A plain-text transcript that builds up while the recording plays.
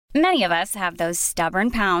Many of us have those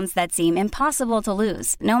stubborn pounds that seem impossible to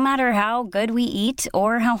lose, no matter how good we eat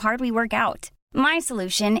or how hard we work out. My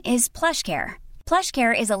solution is PlushCare.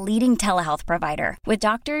 PlushCare is a leading telehealth provider with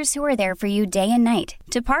doctors who are there for you day and night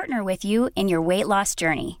to partner with you in your weight loss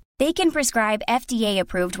journey. They can prescribe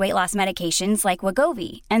FDA-approved weight loss medications like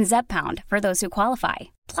Wegovy and Zepbound for those who qualify.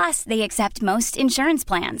 Plus, they accept most insurance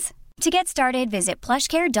plans. To get started, visit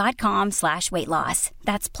plushcare.com/weightloss.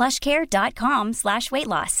 That's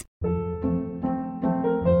plushcare.com/weightloss.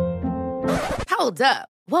 Hold up.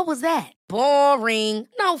 What was that? Boring.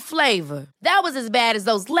 No flavor. That was as bad as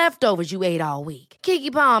those leftovers you ate all week.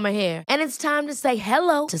 Keke Palmer here. And it's time to say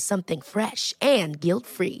hello to something fresh and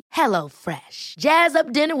guilt-free. Hello Fresh. Jazz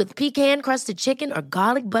up dinner with pecan-crusted chicken or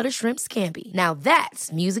garlic butter shrimp scampi. Now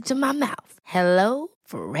that's music to my mouth. Hello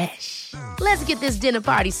Fresh. Let's get this dinner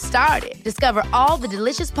party started. Discover all the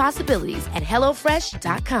delicious possibilities at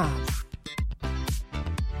hellofresh.com.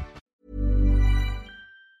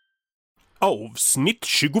 Avsnitt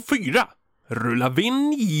 24. Rulla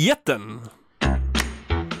vignetten.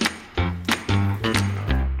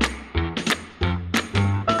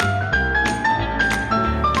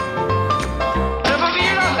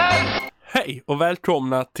 Hej och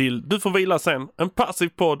välkomna till Du får vila sen, en passiv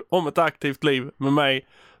podd om ett aktivt liv med mig,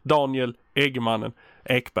 Daniel Eggemannen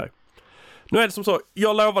Ekberg. Nu är det som så,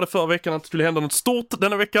 jag lovade förra veckan att det skulle hända något stort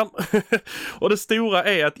denna veckan. Och det stora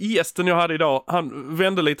är att gästen jag hade idag, han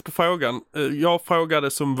vände lite på frågan. Jag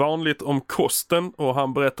frågade som vanligt om kosten och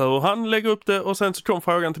han berättade hur han lägger upp det. Och sen så kom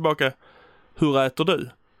frågan tillbaka, hur äter du?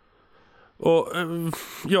 Och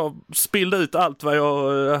jag spillde ut allt vad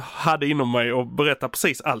jag hade inom mig och berättade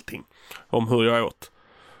precis allting om hur jag åt.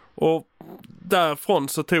 Och därifrån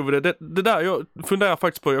så tog vi det där jag funderar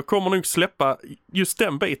faktiskt på. Jag kommer nog släppa just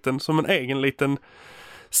den biten som en egen liten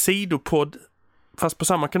sidopodd fast på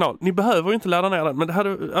samma kanal. Ni behöver ju inte ladda ner den, men det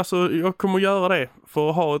hade, alltså, jag kommer att göra det för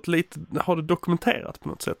att ha det dokumenterat på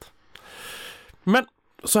något sätt. Men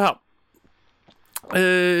så här.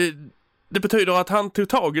 Det betyder att han tog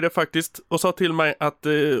tag i det faktiskt och sa till mig att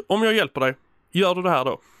om jag hjälper dig, gör du det här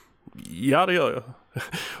då? Ja, det gör jag.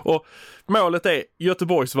 Och målet är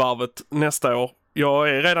Göteborgsvarvet nästa år. Jag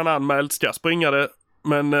är redan anmäld, ska springa det,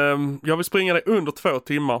 men jag vill springa det under 2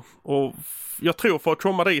 timmar. Och jag tror för att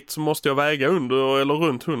komma dit så måste jag väga under eller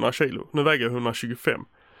runt 100 kilo. Nu väger jag 125.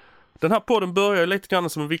 Den här podden börjar lite grann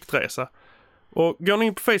som en viktresa. Och går ni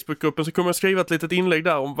in på Facebookgruppen så kommer jag skriva ett litet inlägg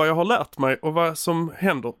där om vad jag har lärt mig och vad som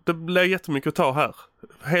händer. Det blir jättemycket att ta här.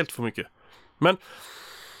 Helt för mycket. Men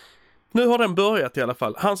nu har den börjat i alla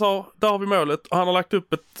fall. Han sa, där har vi målet. Och han har lagt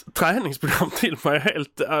upp ett träningsprogram till mig.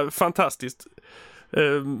 Helt fantastiskt.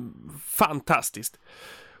 Fantastiskt.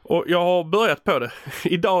 Och jag har börjat på det.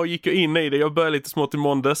 Idag gick jag in i det. Jag började lite smått i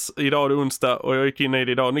måndags. Idag är det onsdag och jag gick in i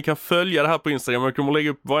det idag. Ni kan följa det här på Instagram. Jag kommer lägga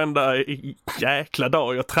upp varenda jäkla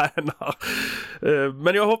dag jag tränar.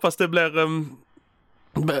 Men jag hoppas det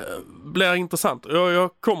blir intressant.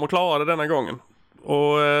 Jag kommer klara det denna gången.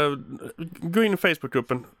 Och gå in i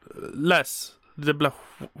Facebookgruppen. Läs. Det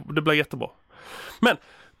blir jättebra. Men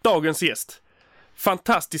dagens gäst.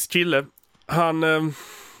 Fantastisk kille. Han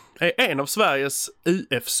är en av Sveriges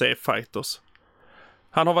UFC-fighters.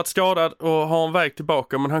 Han har varit skadad och har en väg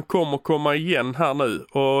tillbaka, men han kommer komma igen här nu.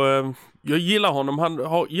 Och jag gillar honom. Han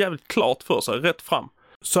har jävligt klart för sig, rätt fram.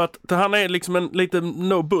 Så att han är liksom en lite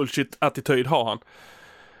no bullshit-attityd har han.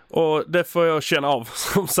 Och det får jag känna av,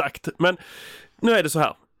 som sagt. Men nu är det så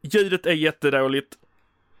här. Ljudet är jättedåligt.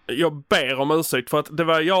 Jag ber om ursäkt för att det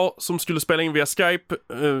var jag som skulle spela in via Skype.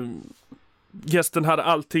 Gästen hade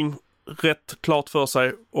allting rätt klart för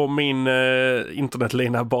sig och min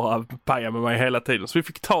internetlina bara pajade med mig hela tiden. Så vi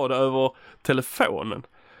fick ta det över telefonen.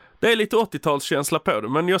 Det är lite 80-talskänsla på det,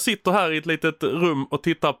 men jag sitter här i ett litet rum och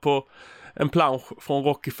tittar på en plansch från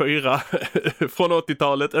Rocky 4 från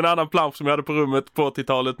 80-talet. En annan plansch som jag hade på rummet på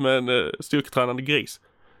 80-talet med en styrketränande gris.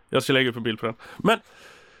 Jag ska lägga upp en bild på den. Men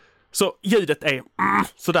så ljudet är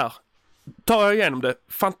sådär. Tar jag igenom det.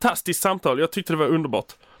 Fantastiskt samtal. Jag tyckte det var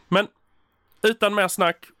underbart. Men utan mer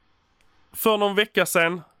snack. För någon vecka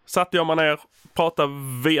sedan satte jag mig ner och pratade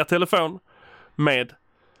via telefon med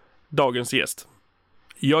dagens gäst.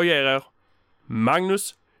 Jag ger er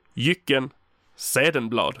Magnus Jycken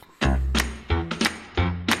Sedenblad.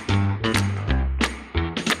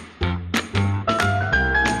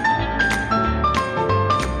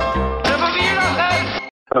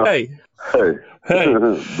 Hej. Hej. Hej.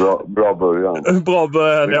 Bra början. Bra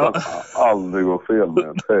början, det ja. kan aldrig gå fel med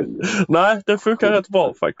ett hej. Nej, det funkar rätt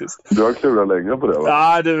bra faktiskt. Du har klurat länge på det, va?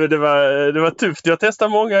 Ja, det var tufft. Jag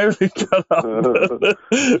testade många olika namn.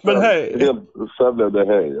 Men hej. Sen blev det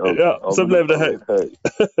hej. Ja, så blev det hej.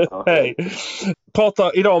 Hej.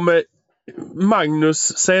 Pratar idag med Magnus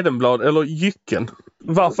Sedenblad, eller Jycken.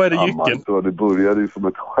 Varför är det Jycken? Ja, det började ju som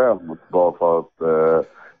ett skämt bara för att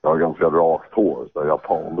jag har ganska rakt hår, så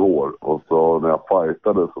japanhår. Och så när jag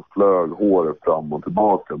fightade så flög håret fram och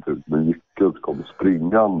tillbaka typ med Jycken kom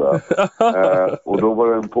springande. Och då var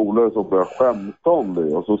det en polare som började skämta om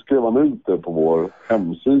det. Och så skrev han ut det på vår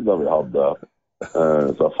hemsida vi hade.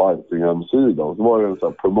 Så fighting-hemsida. Och så var det en sån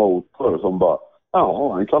här promotor som bara,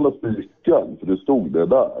 ja, han kallas för Jycken, för det stod det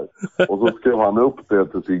där. Och så skrev han upp det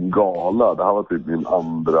till sin gala. Det här var typ min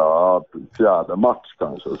fjärde match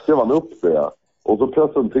kanske. Så skrev han upp det. Och så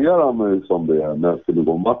presenterade han mig som det när jag skulle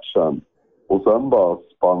gå matchen. Och sen bara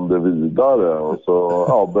spann det vidare. Och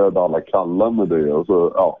så började alla kalla med det. Och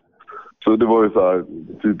så, så det var ju så här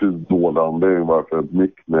typiskt dålig anledning varför ett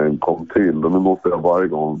nickname kom till. Och nu måste jag varje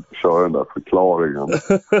gång köra den där förklaringen.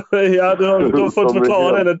 Ja, du har fått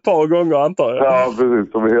förklara den ett par gånger antar jag. Ja,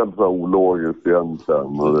 precis. Som är helt så ologiskt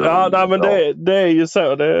egentligen. Men det är ju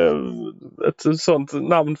så. Det är, ett sånt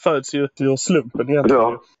namn föds ju ur slumpen egentligen.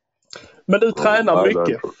 Ja. Men du tränar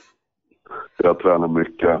mycket? Jag tränar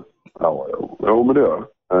mycket. Ja, men det gör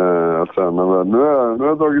jag. Jag tränar. Nu har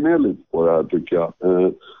jag dragit ner lite på det här tycker jag.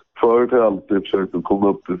 Förut har jag alltid försökt att komma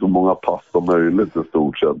upp till så många pass som möjligt i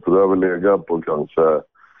stort sett. Så det har väl legat på kanske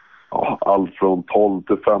allt från 12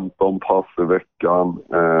 till 15 pass i veckan.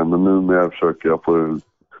 Men numera försöker jag få ut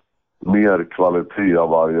mer kvalitet av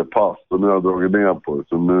varje pass. Och nu har jag dragit ner på det.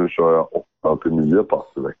 Så nu kör jag 8 till 9 pass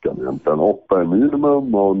i veckan egentligen. 8 är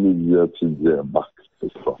minimum och 9-10 är max.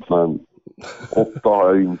 Men 8 har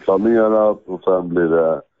jag inplanerat och sen blir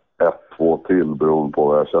det 1-2 till beroende på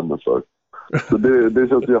vad jag känner för. Så det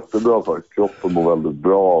känns jättebra faktiskt. Kroppen mår väldigt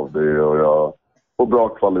bra av det och jag får bra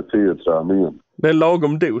kvalitet i träningen. Det är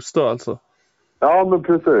lagom dos då alltså? Ja, men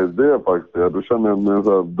precis. Det är faktiskt det. Då känner jag mig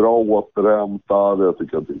så här bra återhämtad. Jag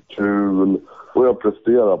tycker att det är kul. Och jag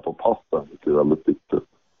presterar på passen. Det är väldigt viktigt.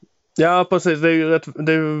 Ja, precis. Det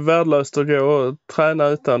är ju värdelöst att gå och träna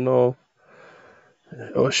utan och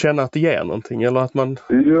känna att det ger någonting. Eller att man,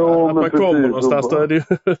 kommer någonstans. Då är det ju,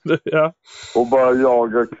 ja. Och bara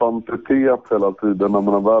jaga kvantitet hela tiden. När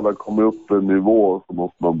man väl har kommit upp på en nivå så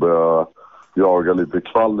måste man börja jaga lite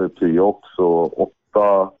kvalitet också.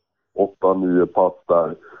 8-9 pass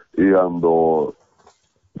där är ändå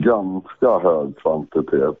ganska hög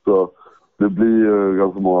kvantitet. Så det blir ju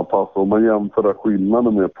ganska många pass. Om man jämför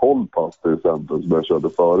skillnaden med 12 pass till exempel som jag körde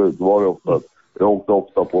förut. Var det ofta att jag åkte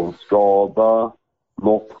ofta på en skada.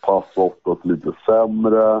 Något pass var ofta lite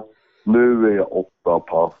sämre. Nu är 8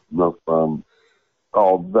 pass nästan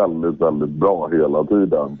väldigt, väldigt bra hela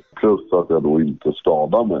tiden. Plus att jag då inte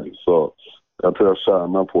skadar mig. Så jag tror jag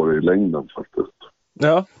tjänar på det i längden faktiskt.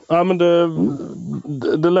 Ja, men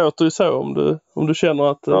det låter ju så om du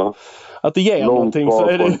känner att det ger någonting så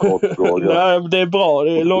är det nej, det är bra,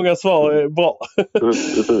 det är långa svar är bra.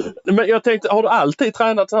 Men jag tänkte, har du alltid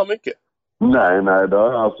tränat så här mycket? Nej, det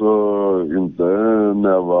är alltså inte när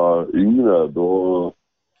jag var yngre.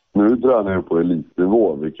 Nu tränar jag på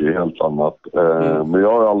elitnivå, vilket är helt annat. Men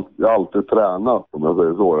jag har alltid tränat, om jag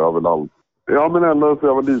säger så. Jag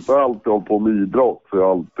var liten, jag har alltid hållit på med idrott. Så jag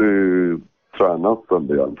har alltid tränat en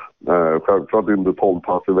del. Självklart inte 12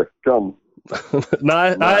 pass i veckan.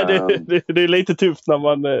 nej, det är lite tufft när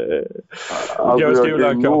man går i skolan.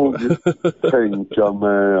 Jag kan nog tänka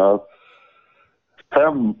mig att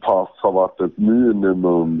 5 pass har varit ett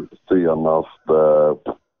minimum senaste,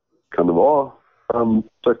 kan det vara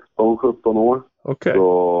 16-17 år. Okay.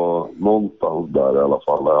 Så någonstans där i alla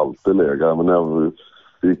fall har jag alltid legat. Men när jag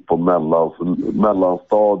gick på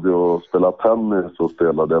mellanstadie och spelade tennis så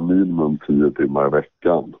spelade jag minimum 10 timmar i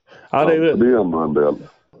veckan. Ja, det är ändå en del.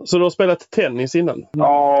 Så du har spelat tennis innan?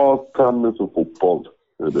 Ja, tennis och fotboll.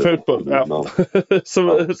 Fotboll, ja.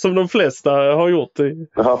 som de flesta har gjort.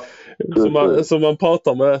 Som man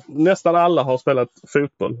pratar med. Nästan alla har spelat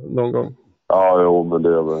fotboll någon gång. Ja, jo, men det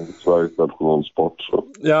är väl Sveriges nationalsport. Så.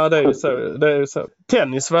 Ja, det är ju så.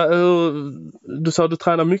 Tennis, du sa att du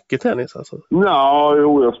tränar mycket tennis alltså? Ja,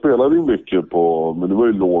 jo, jag spelade ju mycket men det var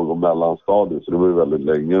ju låg- och mellanstadiet så det var ju väldigt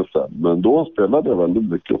länge sedan. Men då spelade jag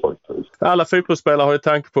väldigt mycket faktiskt. Alla fotbollsspelare har ju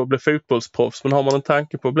tanke på att bli fotbollsproffs, men har man en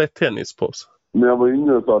tanke på att bli tennisproffs? När jag var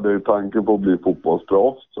yngre så hade jag tanke på att bli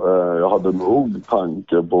fotbollsproffs. Jag hade nog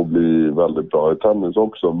tanke på att bli väldigt bra i tennis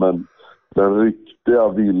också, men den riktiga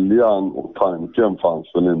viljan och tanken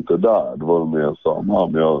fanns väl inte där. Det var mer så,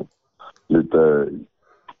 lite,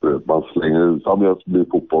 man slänger ut, jag ska bli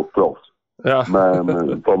fotbollsproffs. Ja. Men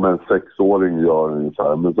som en 6-åring gör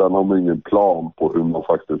ungefär. Men sen har man ingen plan på hur man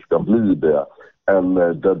faktiskt ska bli det.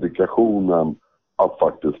 Eller dedikationen att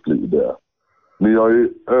faktiskt bli det. Men jag är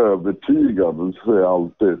övertygad, det säger jag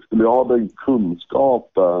alltid. Skulle jag ha den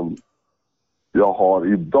kunskapen jag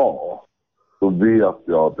har idag, så vet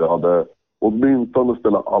jag att jag hade åtminstone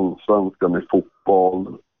spelat allsvenskan i fotboll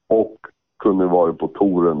och kunde vara på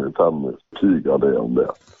touren i tennis. Tygade jag om det.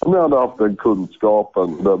 Om jag hade haft den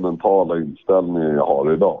kunskapen, den mentala inställningen jag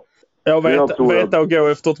har idag. Jag vet att gå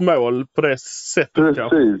efter ett mål på det sättet.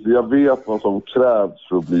 Precis, jag vet vad som krävs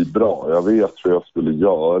för att bli bra. Jag vet vad jag skulle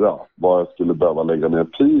göra. Vad jag skulle behöva lägga ner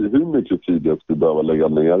tid. Hur mycket tid jag skulle behöva lägga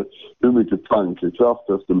ner. Hur mycket tankekraft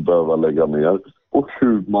jag skulle behöva lägga ner. Och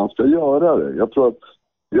hur man ska göra det.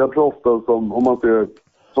 Jag tror ofta som, om man ser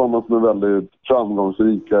sådana som är väldigt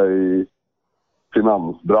framgångsrika i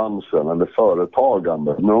finansbranschen eller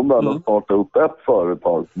företagande. När de väl har startat upp ett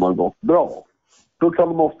företag som har gått bra, då kan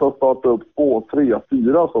de ofta starta upp 2, 3,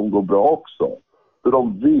 4 som går bra också. För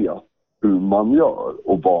de vet hur man gör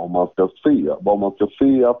och vad man ska se. Vad man ska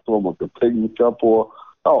se efter, vad man ska tänka på.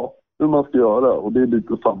 Ja, hur man ska göra. Och det är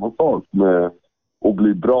lite samma sak med att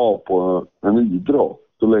bli bra på en idrott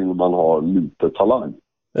så länge man har lite talang.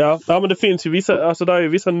 Ja, men det finns ju vissa, alltså det är ju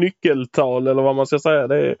vissa nyckeltal eller vad man ska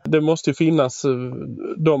säga. Det måste ju finnas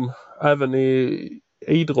de även i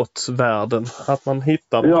idrottsvärlden, att man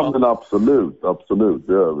hittar. Ja, men absolut,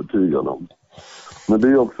 det är jag övertygad om. Men det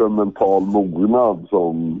är också en mental mognad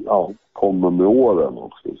som kommer med åren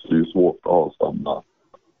också. Så det är svårt att ha samma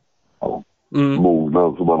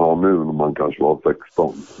mognad som man har nu när man kanske var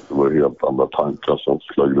 16. Det var helt andra tankar som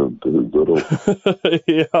flög runt i huvudet då.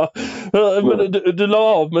 Ja, men du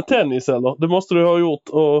la av med tennis eller? Det måste du ha gjort.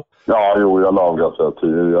 Ja, jag la av ganska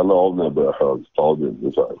tidigt. Jag la av när jag började högstadiet.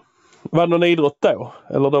 Var det någon idrott då?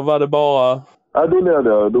 Eller då var det bara... Nej,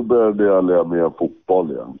 då började jag lära mig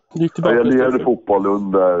fotboll igen. Jag lärde fotboll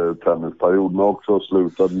under tennisperioden också.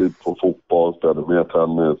 Slutade lite på fotboll, spelade mer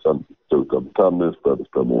tennis. Sen slutade med tennis,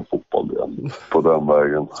 spelade mer fotboll igen. På den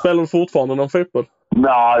vägen. Spelar du fortfarande någon fotboll?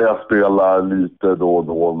 Nej, jag spelar lite då och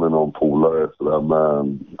då med någon polare.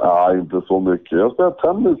 Men inte så mycket. Jag spelar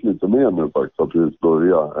tennis lite mer nu faktiskt, att vi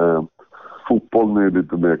börjar. Fotbollen är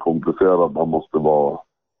lite mer komplicerad. Man måste vara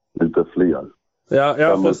lite fler. Ja,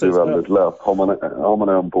 tennis precis. är väldigt lätt. Har man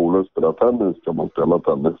en polare spelar tennis kan man spela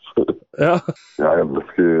tennis. Ja. Jag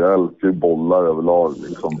älskar bollar överlag.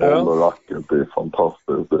 Liksom. Boll och racket, det är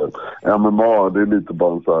fantastiskt. MMA, det är lite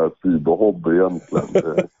bara en så här sidohobby egentligen.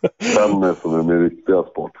 Tennis som är min riktiga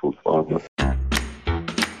sport fortfarande.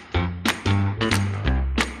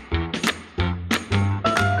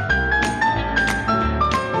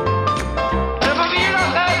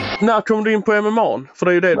 När kom du in på MMA? För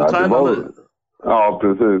det är ju det du tränar nu. Ja,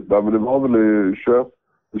 precis. Nej, men det var väl i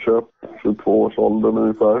 22 års åldern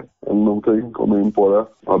ungefär. Eller någonting, kom in på det.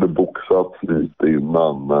 Jag hade boxat lite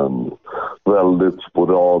innan, men väldigt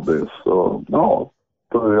sporadiskt. Så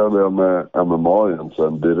började jag med MMA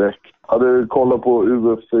egentligen direkt. Hade kollat på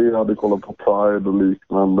UFC, hade kollat på Pride och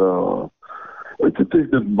liknande. Jag vet inte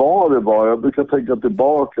riktigt vad det var. Jag brukar tänka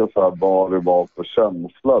tillbaka så här, vad det var för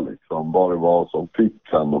känsla liksom. Vad det var som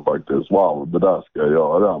fick en och faktiskt, wow, det där ska jag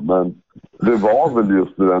göra. Men det var väl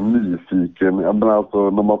just det där nyfiken. Jag menar alltså,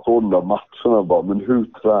 när man såg de där matcherna bara, men hur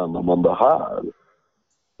tränar man det här?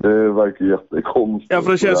 Det verkar jättekonstigt. Ja,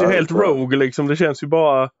 för det känns ju helt rogue liksom. Det känns ju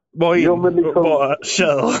bara in och bara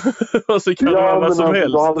kör. Och så kan det vara vad som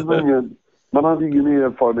helst. Man hade ingen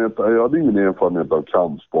erfarenhet. Jag hade ingen erfarenhet av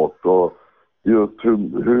kampsport och just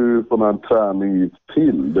hur sån här träning gick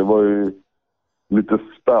till. Det var ju lite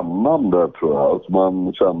spännande tror jag. Alltså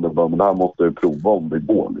man kände bara, men det här måste jag prova om det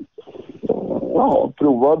går. Liksom. Ja,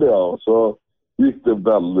 provade jag och så gick det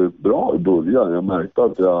väldigt bra i början. Jag märkte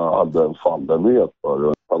att jag hade en fallenhet för det och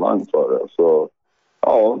en talang för det. Så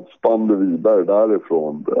spann det vidare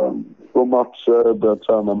därifrån. På matcher, började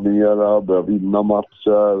träna mera, började vinna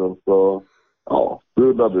matcher och så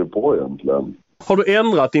rullade det på egentligen. Har du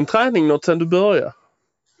ändrat din träning något sedan du började?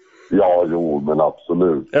 Ja, men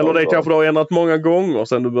absolut. Eller det kanske du har ändrat många gånger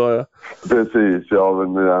sedan du började? Precis, jag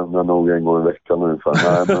ändrar nog en gång i veckan ungefär.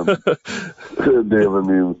 Nej, men det är väl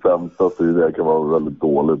min sämsta sida. Jag kan vara väldigt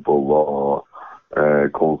dålig på att vara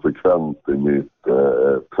konsekvent i mitt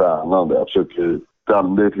tränande. Jag försöker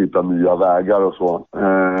ständigt hitta nya vägar och så.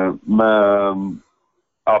 Men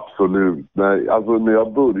absolut. Nej, alltså när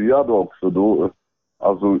jag började också då...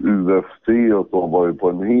 Alltså UFC och så var ju på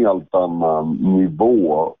en helt annan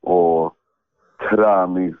nivå och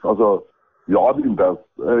tränings... Alltså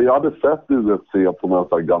jag hade sett UFC på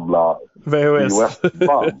några gamla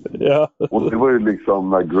VHS-band. Ja. Och det var ju liksom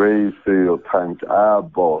med Gracie och Tank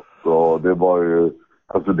Abbott och det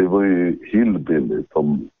var ju hillbilly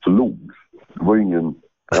som slogs. Det var ingen...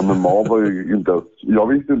 MMA var ju inte... Jag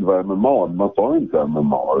visste inte vad MMA, man sa inte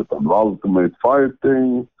MMA utan det var Ultimate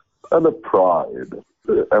Fighting eller Pride.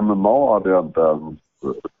 MMA hade jag inte ens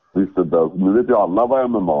visste inte. Nu vet ju alla vad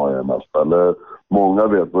MMA är mest, eller många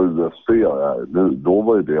vet vad UFC är. Då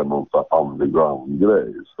var ju det någon sån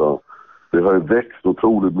underground-grej. Så det har ju växt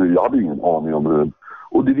otroligt mycket. Jag hade ingen aning om det.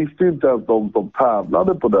 Och det visste inte ens de som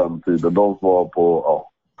tävlade på den tiden. De som var på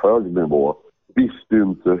hög nivå visste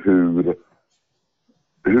inte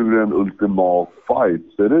hur en ultimat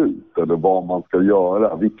fight ser ut. Eller vad man ska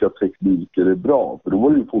göra. Vilka tekniker är bra. För det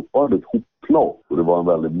var ju fortfarande ett hopplopp. Och det var en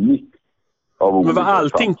väldigt mix. Men var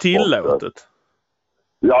allting tillåtet?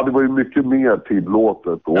 Ja, det var ju mycket mer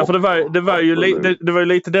tillåtet. Ja, för det var ju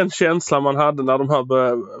lite den känslan man hade när de här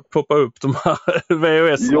började poppa upp, de här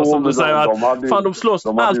VHS. Som du säger att de slåss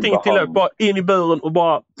allting tillåtet. Bara in i buren och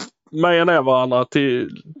bara meja ner varandra till...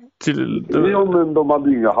 Jo, men de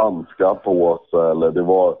hade inga handskar på sig. Eller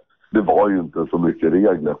det var ju inte så mycket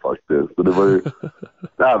regler faktiskt. Så det var ju...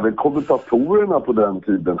 Även kommentatorerna på den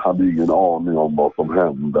tiden hade ingen aning om vad som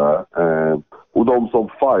hände. Och de som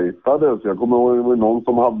fightades, jag kommer ihåg det var någon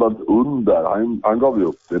som hade under. Han gav ju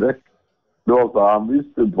upp direkt. Det var så, han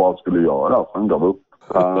visste inte vad han skulle göra, så han gav upp.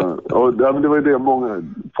 Och det var ju det,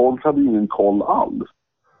 folk hade ingen koll alls.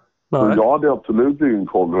 Så jag hade absolut ingen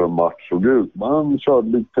koll hur en match såg ut. Man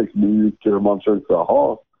körde lite tekniker och man försökte säga,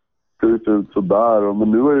 ska det se ut sådär.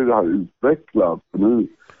 Men nu är det här utvecklat. Nu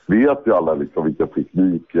vet ju alla liksom vilka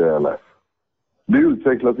tekniker eller... Det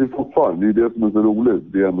utvecklas ju fortfarande. Det är det som är så roligt.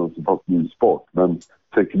 Det är ändå så pass ny sport. Men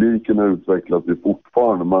teknikerna utvecklas ju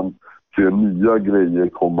fortfarande. Man ser nya grejer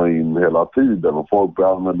komma in hela tiden. Och folk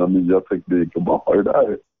börjar använda nya tekniker. Och bara, vad är det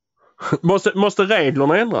där? Måste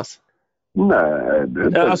reglerna ändras? Nej,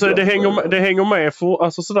 det hänger med för,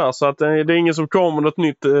 alltså sådär, så att det är ingen som kommer med något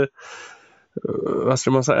nytt, vad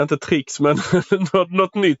ska man säga, inte tricks men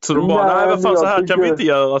något nytt så de bara, nej vad fan, så här kan vi inte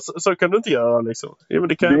göra, så kan du inte göra liksom. Ja, men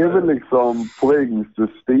det är väl liksom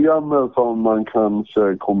poängsystemet som man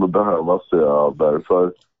kanske kommer behöva se över,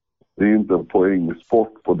 för det är inte en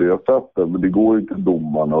poängsport på det sättet, men det går ju till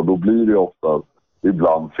domarna och då blir det ofta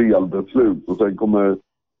ibland felbeslut och sen kommer...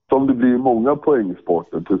 Som det blir många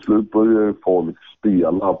poängsporter, till slut börjar folk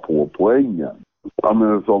spela på poängen. Ja,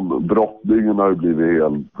 men som brottningen har blivit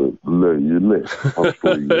helt löjlig.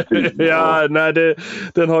 Ja, nej,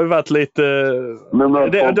 den har ju varit lite... Det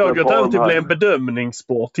har gått över till att bli en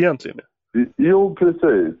bedömningssport egentligen. Jo,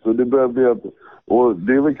 precis. Och det börjar bli och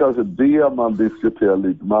det är väl kanske det man diskuterar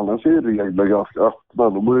lite. Men annars är regler ganska öppna.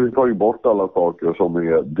 De har ju tagit bort alla saker som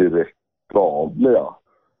är direkt skadliga.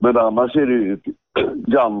 Men annars är det ju ett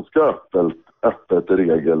ganska öppet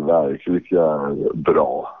regelverk, vilket är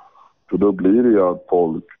bra. För då blir det ju att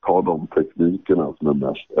folk tar de teknikerna som är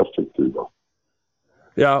mest effektiva.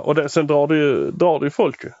 Ja, och sen drar det ju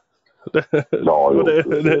folk ju.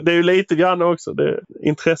 Det är ju lite grann också.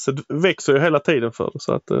 Intresset växer ju hela tiden för det.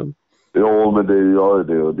 Så att, Ja, men det gör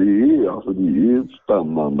det. Och det är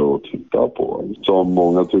spännande att titta på. Som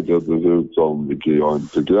många tycker att det ser ut som, vilket jag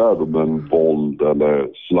inte tycker är, men våld eller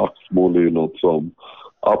slagsmål är något som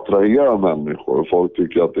attraherar människor. Folk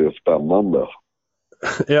tycker att det är spännande.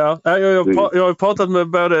 Ja, jag har pratat med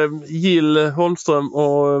både Jill Holmström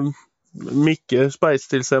och Micke Spice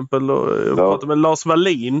till exempel. Och jag har pratat med Lars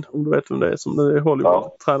Wallin, om du vet vem det är, som är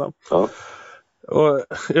Hollywood-tränare. Ja. Och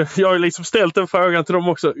jag har liksom ställt den frågan till dem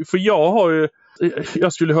också. För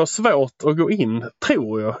jag skulle ha svårt att gå in,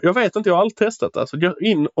 tror jag. Jag vet inte, jag har aldrig testat. Alltså, gå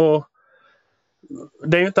in och...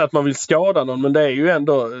 Det är ju inte att man vill skada någon, men det är ju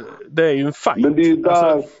ändå... Det är ju en fight. Men det är där,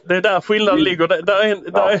 alltså, det är där skillnaden ligger.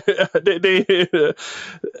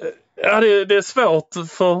 Det är svårt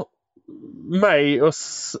för mig att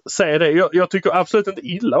se det. Jag tycker absolut inte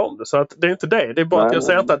illa om det. Så att det är inte det. Det är bara att jag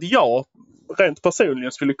säger inte att jag rent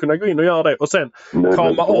personligen skulle kunna gå in och göra det och sen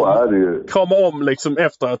krama om liksom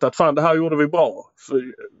efteråt att fan, det här gjorde vi bra.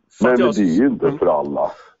 Men det är ju inte för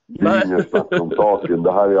alla. Det är inget snack om saken.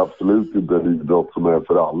 Det här är absolut inte en idrott som är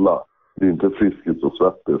för alla. Det är inte Friskis och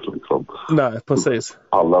Svettis liksom. Nej, precis.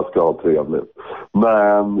 Alla ska ha trevligt.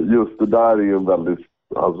 Men just det där är en väldigt,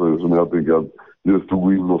 alltså som jag tycker att just att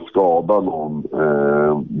gå in och skada någon,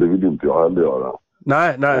 det vill inte jag heller göra.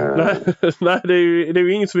 Nej, det är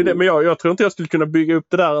ju ingen som vill det. Men jag tror inte jag skulle kunna bygga upp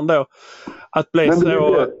det där ändå. Att bli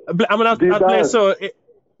så... Att bli så...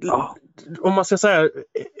 om man ska säga,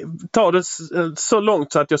 ta det så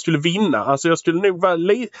långt så att jag skulle vinna. Alltså jag skulle nog vara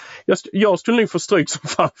jag skulle nog få stryk som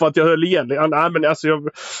fan för att jag höll igen. Nej, men alltså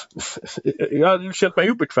jag hade känt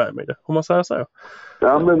mig obekväm i det, om man säger så.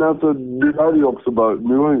 Ja, men alltså det är ju också bara,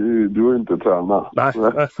 du har ju inte tränat. Nej.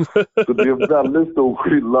 Så det är väldigt stor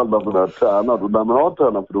skillnad när man har tränat. Och när man har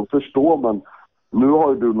tränat, för då förstår man, nu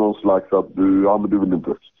har ju du någon slags att du vill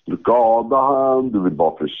inte skada han, du vill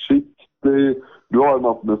vara försiktig. Du har ju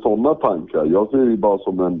massor med sådana tankar. Jag ser ju bara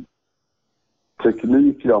som en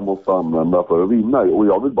teknik jag måste använda för att vinna. Och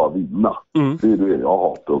jag vill bara vinna. Det är det jag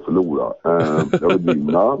hatar att förlora. Jag vill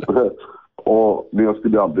vinna. Men jag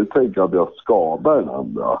skulle aldrig tänka att jag skadar den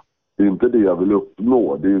andra. Det är inte det jag vill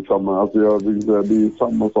uppnå. Det är samma, alltså det är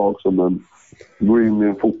samma sak som en gå in i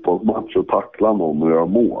en fotbollsmatch och tackla någon och göra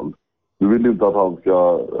mål. Du vill inte att han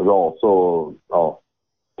ska rasa och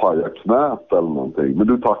paja knät eller någonting. Men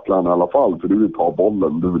du tacklar han i alla fall för du vill ta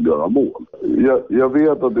bollen, du vill göra mål. Jag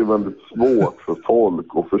vet att det är väldigt svårt för folk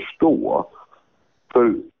att förstå.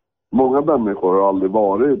 För många människor har aldrig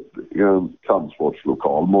varit i en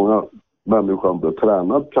kampsportslokal. Många människor har inte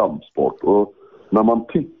tränat kampsport. Och när man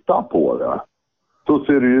tittar på det så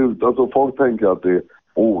ser det ut, alltså folk tänker att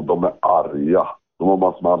de är arga. De har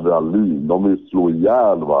massor med adrenalin. De vill slå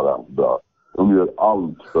ihjäl varandra. De gör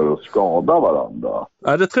allt för att skada varandra.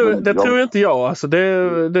 Nej, det tror inte jag. Alltså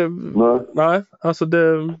nej, alltså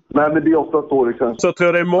nej, men det är ofta så det kanske. Så jag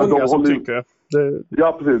tror det är många som tycker.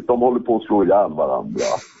 Ja, precis. De håller på att slå ihjäl varandra.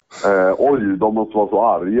 De måste vara så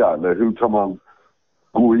arga. Eller hur kan man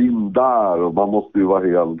gå in där? Och man måste ju vara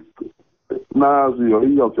helt... Nej, alltså jag är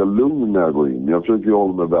ganska lugn när jag går in. Jag försöker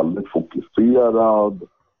hålla mig väldigt fokuserad.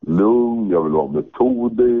 Lugn, jag vill vara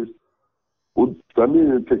metodisk. Och sen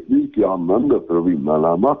är det teknik jag använder för att vinna den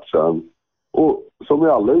här matchen. Och som i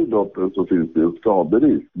alla idrotter så finns det en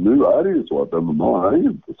skaderisk. Nu är det ju så att MMA är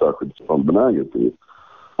inte särskilt skadbenäget.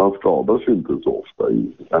 Man skadar sig inte så ofta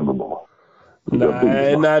i MMA.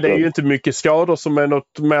 Nej, det är ju inte mycket skador som är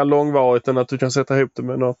något mer långvarigt än att du kan sätta ihop det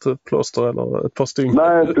med något plåster eller ett par stygn.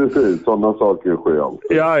 Nej, precis. Sådana saker sker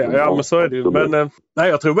alltid. Ja, men så är det ju. Men nej,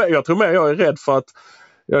 jag tror mer jag är rädd för att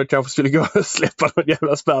jag kanske skulle gå och släppa någon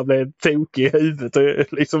jävla spärr, bli tokig i huvudet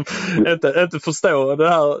och liksom inte förstå det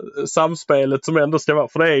här samspelet som ändå ska vara.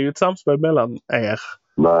 För det är ju ett samspel mellan er.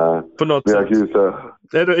 Nej, på något sätt. Kan ju säga,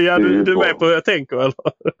 du är med på hur jag tänker, eller?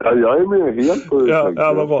 Ja, jag är med helt på hur jag tänker.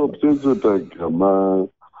 Ja, jag precis hur jag tänker.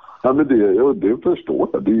 Men det förstår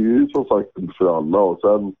jag. Det är ju som sagt inte för alla. Och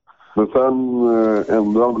sen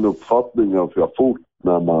ändrar man uppfattningen ganska fort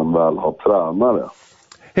när man väl har tränare.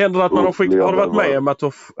 Händer det att man har du varit med om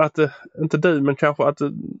att inte du, men kanske att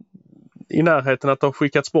i närheten att ha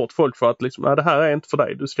skickats bort folk för att liksom, nej, det här är inte för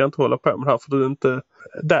dig, du ska inte hålla på med det här för du är inte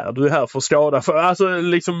där, du är här för att skada. Alltså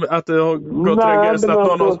liksom att det har gått till den gränsen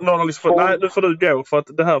att någon har liksom nej, nu får du gå för att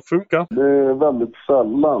det här funkar. Det är väldigt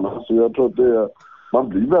sällan, alltså jag tror att man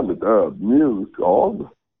blir väldigt ödmjuk av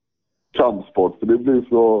kampsport, för det blir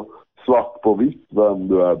så svart på vitt vem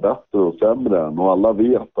du är bättre och sämre än, och alla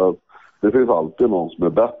vet att det finns alltid någon som är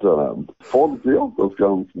bättre än en. Folk vet att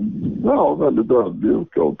ska väldigt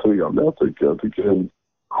ödmjuka och trevliga tycker jag. Jag tycker det är en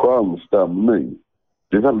skön stämning.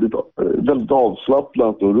 Det är väldigt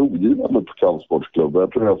avslappnat och rogivande på kampsportsklubben.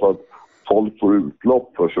 Jag tror det är för att folk får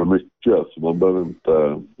utlopp för så mycket så man behöver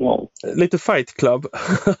inte... Ja. Lite fight club.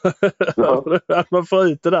 Ja. Att man får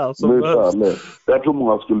ut det där som behövs. Jag tror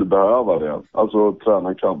många skulle behöva det. Alltså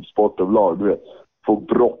träna kampsport överlag, du vet. Få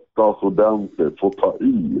brottas ordentligt, få ta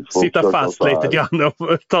i. Sitta fast lite grann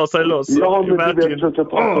och ta sig loss. Ja, men du vet, försöka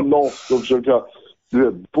ta sig loss och försöka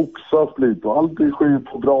boxas lite och allting sker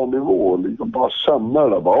på bra nivå. Liksom bara känna det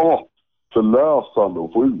där, bara förlösande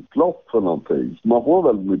och få utlopp för någonting. Så man får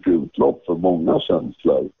väldigt mycket utlopp för många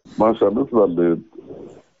känslor. Man känner sig väldigt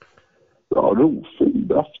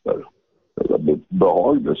rofylld efter. Det är väldigt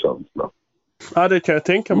behaglig känsla. Ja, det kan jag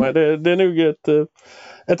tänka mig. Det är nog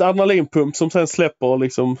ett adrenalinpump som sen släpper och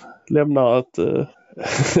liksom lämnar ett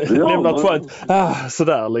skönt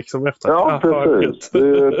sådär liksom efter. Ja, precis. Det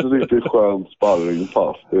är ett riktigt skönt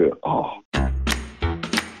sparringpass.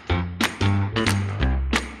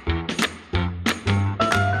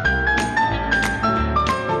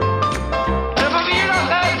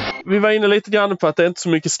 Vi var inne lite grann på att det är inte så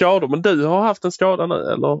mycket skador, men du har haft en skada nu,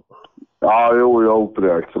 eller? Ja, jag har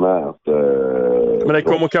opererat knät. Men det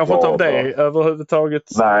kommer kanske inte av det överhuvudtaget?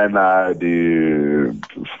 Nej, det är ju...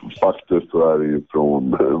 Faktiskt så är det ju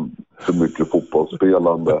från så mycket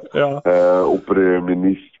fotbollsspelande. Opererade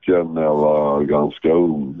menisken när jag var ganska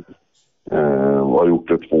ung. Har gjort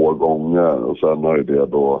det 2 gånger och sen har det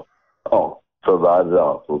då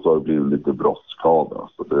förvärrat och så har det blivit lite brottsskada.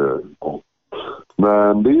 Så det,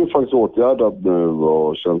 Men det är ju faktiskt åtgärdat nu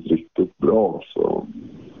och känns riktigt bra. Så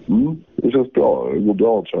det känns bra. Det går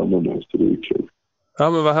bra att träna nu, så det är kul. Ja,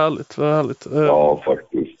 men vad härligt. Ja,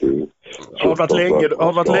 faktiskt. Har det varit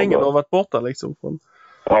länge du har varit borta liksom?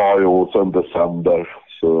 Ja, jo, sen december.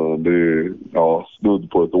 Så det är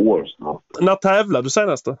snudd på ett år snart. När tävlade du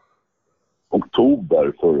senast då?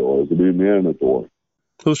 Oktober förra året, det blir mer än ett år.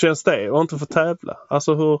 Hur känns det att inte få tävla?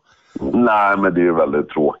 Alltså hur... Nej, men det är väldigt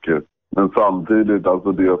tråkigt. Men samtidigt,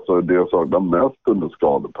 alltså det jag saknar mest under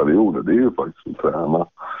skadeperioder, det är ju faktiskt att träna.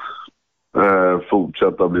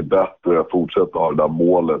 Fortsätta bli bättre, fortsätta ha det där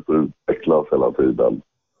målet och utvecklas hela tiden.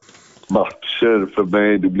 Matcher för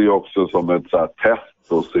mig, det blir också som ett så här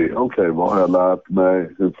test och se, okej, vad har jag lärt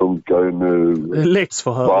mig? Hur funkar det nu?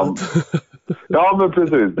 Läxförhöret. Ja, men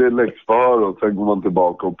precis. Det är läxförhör och sen går man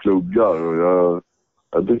tillbaka och pluggar. Och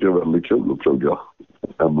jag tycker det är väldigt kul att plugga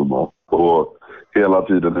MMA. Och hela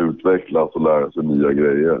tiden utvecklas och lära sig nya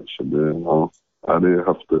grejer. Så det är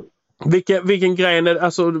häftigt. Vilken grej är det?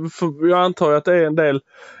 Alltså, jag antar att det är en del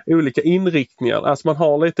olika inriktningar. Alltså man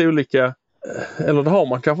har lite olika, eller det har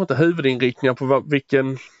man kanske inte, huvudinriktningar på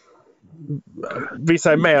vilken.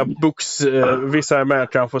 Vissa är mer vissa är mer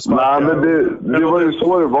kanske smarta. Nej, men det var ju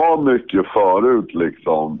så det var mycket förut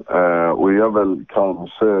liksom. Och är väl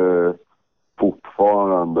kanske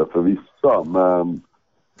fortfarande för vissa. Men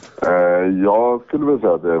jag skulle väl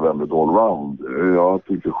säga att det är väldigt allround. Jag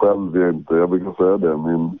tycker själv jag brukar säga det,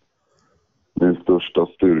 min största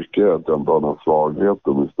styrka är att jag inte har någon svaghet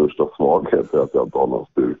och min största svaghet är att jag inte har någon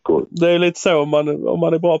styrkor. Det är lite så om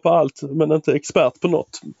man är bra på allt men inte expert på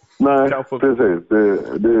något. Nej, kanske. Precis. Det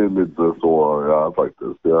är lite så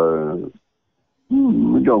faktiskt. Jag är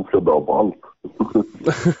ganska bra på allt.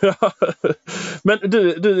 Men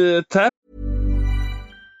du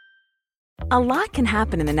A lot can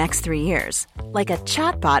happen in the next 3 years. Like a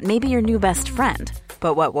chatbot may be your new best friend.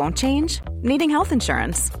 But what won't change? Needing health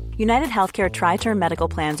insurance. United Healthcare Tri-Term Medical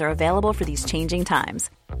Plans are available for these changing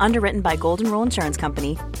times. Underwritten by Golden Rule Insurance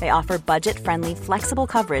Company, they offer budget-friendly, flexible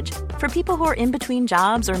coverage for people who are in between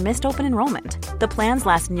jobs or missed open enrollment. The plans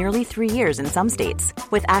last nearly 3 years in some states,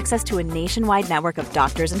 with access to a nationwide network of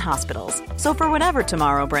doctors and hospitals. So for whatever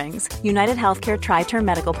tomorrow brings, United Healthcare Tri-Term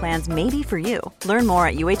Medical Plans may be for you. Learn more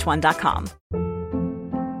at uh1.com.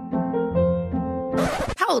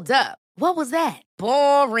 Hold up. What was that?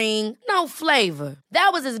 Boring. No flavor.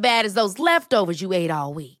 That was as bad as those leftovers you ate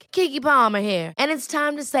all week. Keke Palmer here, and it's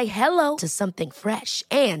time to say hello to something fresh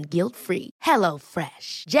and guilt-free. Hello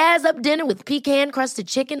Fresh. Jazz up dinner with pecan-crusted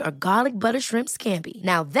chicken or garlic butter shrimp scampi.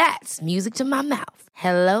 Now that's music to my mouth.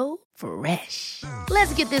 Hello Fresh.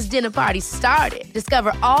 Let's get this dinner party started.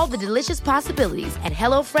 Discover all the delicious possibilities at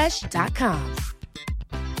hellofresh.com.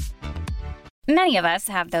 Many of us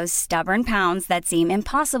have those stubborn pounds that seem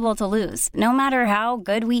impossible to lose, no matter how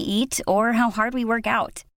good we eat or how hard we work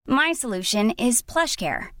out. My solution is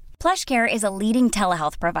PlushCare. PlushCare is a leading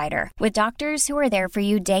telehealth provider with doctors who are there for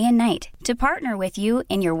you day and night to partner with you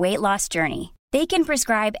in your weight loss journey. They can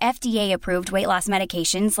prescribe FDA-approved weight loss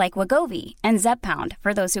medications like Wegovy and Zepbound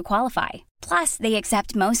for those who qualify. Plus, they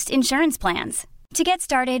accept most insurance plans. To get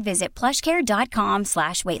started, visit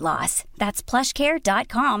plushcare.com/weightloss. That's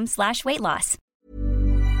plushcare.com/weightloss.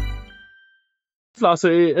 Alltså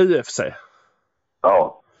i UFC?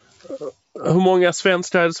 Ja. Hur många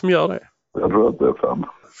svenskar är det som gör det? Jag tror att det är 5.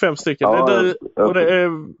 5 stycken? Ja, det är du, och det är,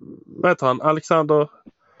 vad heter han? Alexander?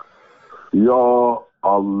 Ja,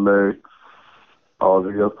 Alex. Ja,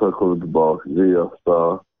 Resa kommer tillbaka.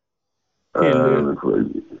 Resa.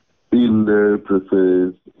 Ille,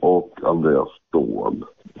 precis. Och Andreas Ståhl.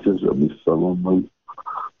 Kanske jag missar någon, men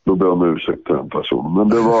då ber jag om ursäkt till den personen. Men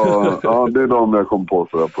det var, ja, det är de jag kom på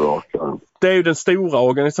sådär på rakan. Det är ju den stora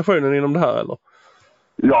organisationen inom det här, eller?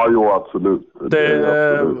 Ja, jo, absolut. Det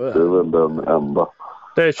är väl den enda.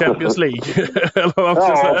 Det är Champions League. Eller vad man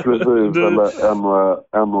ska säga. Ja, precis.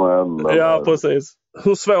 Eller NHL. Ja, precis.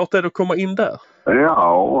 Hur svårt är det att komma in där?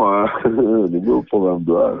 Ja, det beror på vem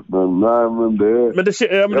du är. Men nej, men det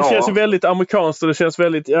känns ju väldigt amerikanskt och det känns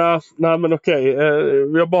väldigt, okej.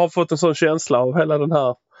 Vi har bara fått en sån känsla av hela den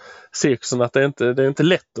här cirkusen att det är inte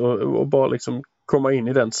lätt att bara liksom komma in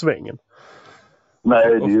i den svängen.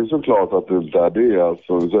 Nej, det är ju såklart att det är det.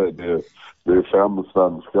 Alltså, det är 5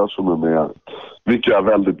 svenskar som är med. Vilket är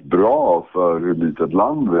väldigt bra för hur litet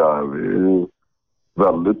land vi är. Vi är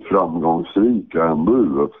väldigt framgångsrika ändå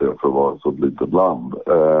UFC för att vara så litet land.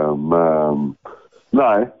 Men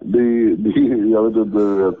nej, jag vet inte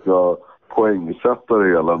hur jag ska poängsätta det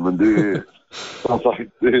hela. Men det är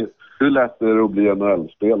hur lätt är det att bli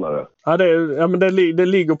NHL-spelare? Ja, det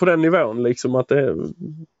ligger på den nivån liksom att det är...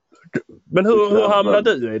 Men hur hamnar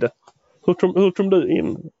du i det? Hur kom du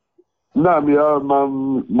in? Nej, men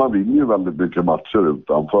man vinner ju väldigt mycket matcher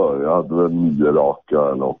utanför. Jag hade väl 9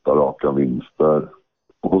 raka eller 8 raka vinster.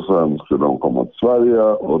 Och sen skulle de komma till Sverige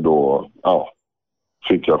och då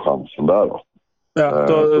fick jag chansen där då. Ja,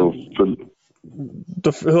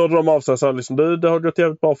 då hörde de av sig och sa liksom, det har gått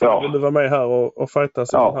jävligt bra för vill du vara med här och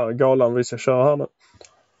fightas i den här galan vi ska köra här nu?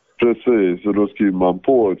 Precis, och då skriver man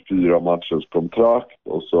på ett 4 matchers kontrakt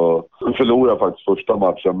och så förlorade jag faktiskt första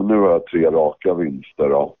matchen, men nu har jag 3 raka vinster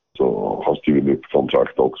då. Så har skrivit nytt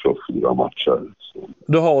kontrakt också, 4 matcher. Så.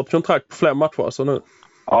 Du har ett kontrakt på 5 matcher alltså nu?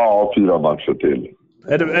 Ja, 4 matcher till.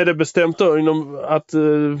 Är det bestämt då inom att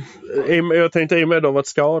jag tänkte i och med att du har varit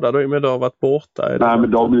skadad och i och med att du har varit borta? Nej,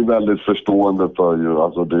 men de är väldigt förstående för ju,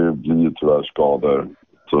 alltså det blir ju tyvärr skador.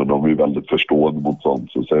 Så de är väldigt förstående mot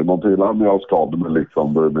sånt. Så säger man till jag har skador men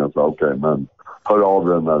liksom, då är det så okej, men hör av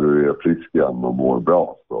dig när du är frisk igen och mår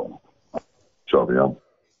bra, så kör vi igen.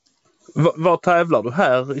 Var tävlar du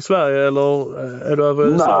här i Sverige eller är du över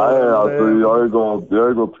USA? Nej, alltså jag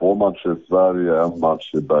har gått 2 matcher i Sverige, 1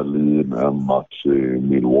 match i Berlin, 1 match i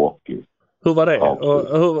Milwaukee. Hur var det?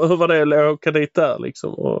 Och hur var det att åka dit där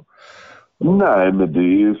liksom? Nej, men det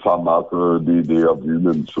är ju samma, alltså, det är det jag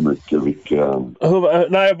bryr inte så mycket vilken...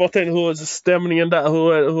 Nej, jag bara tänkte, hur är stämningen där?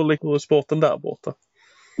 Hur är sporten där borta?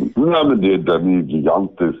 Nej, men den är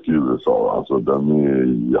gigantisk i USA, alltså den är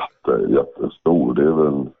jättestor. Det är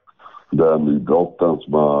väl den idrotten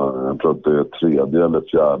som jag tror att det är 3:e eller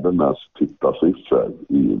 4:e mest tittarsiffror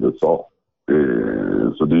i USA.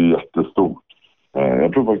 Så det är jättestort.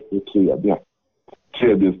 Jag tror faktiskt det är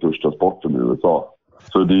 3:e största sporten i USA.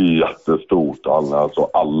 Så det är jättestort.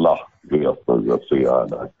 Alla reser att se här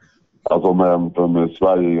där. Alltså men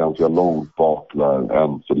Sverige är ganska långt bak där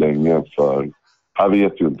än så länge, för här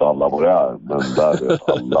vet ju inte alla vad det är, men där vet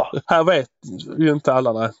alla. Här vet ju inte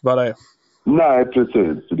alla vad det är. Nej,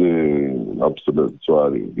 precis. Det är, absolut, så är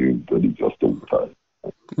det. Det är inte lika stort här.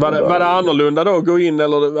 Var det annorlunda då att gå in,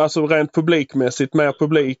 eller alltså rent publikmässigt, mer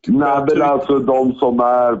publik? Nej, men alltså de som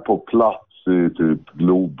är på plats i typ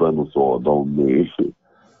Globen och så, de är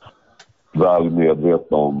väl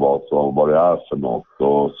medvetna om vad det är för något.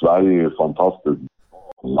 Och Sverige är ett fantastiskt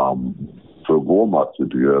land för att gå matcher,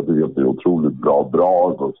 tycker jag. Det är otroligt bra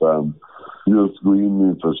drag, och sen just gå in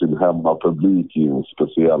inför sin hemmapublik i en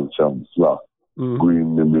speciell känsla. Gå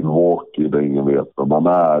in i Milwaukee där ingen vet vad man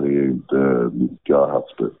är inte lika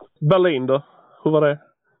häftigt. Berlin då? Hur var det?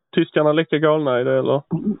 Tyskarna lika galna i det, eller?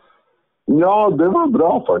 Ja, det var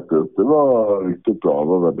bra faktiskt. Det var riktigt bra. Det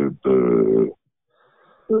var väldigt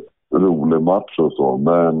rolig match och så.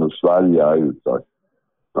 Men Sverige är ju sagt,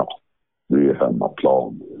 det är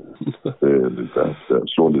hemmaplan. Det är lite,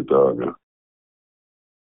 slår lite högre.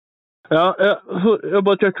 Ja, jag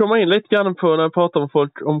började komma in lite grann på när jag pratar med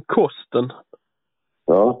folk om kosten.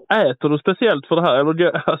 Ja. Äter du speciellt för det här? Eller,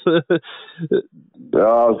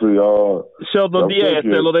 jag... Kör du någon diet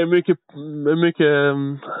eller det är mycket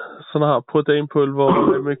sådana här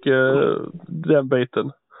proteinpulver, det är mycket den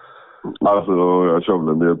biten? Alltså, jag kör väl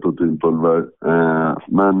en del proteinpulver.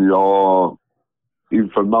 Men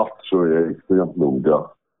inför match så är jag extremt noga.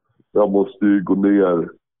 Jag måste ju gå ner...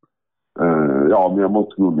 men jag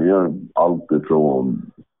måste gå ner allt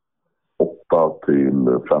ifrån 8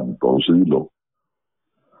 till 15 kilo.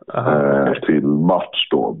 Till match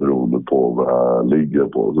då, beroende på vad jag ligger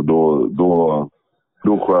på. Så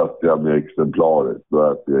då sköter jag mig exemplariskt.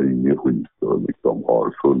 Då äter jag ingen skit och liksom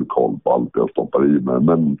har full koll på allt jag stoppar i mig.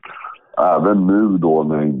 Men även nu då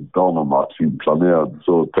när jag inte har någon match inplanerad,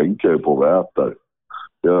 så tänker jag på vad jag äter.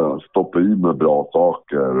 Jag stoppar i mig bra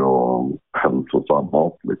saker och hälsosam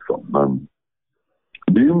mat liksom. Men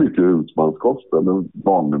det är mycket husmanskost eller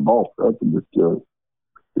vanlig mat. Jag äter mycket.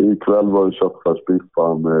 Ikväll var det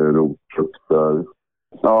köttfärssbiffar med rotfrukter.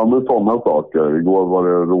 Ja, med sådana saker. Igår var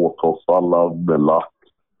det råkostsallad med lax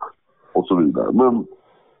och så vidare. Men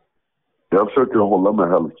jag försöker hålla mig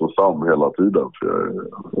hälsosam hela tiden. För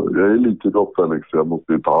jag är lite gott, Felix. Jag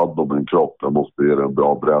måste ta hand om min kropp. Jag måste ge den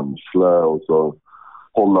bra bränsle och så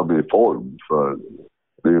hålla mig i form. För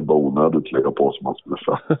det är bara onödigt att lägga på som man skulle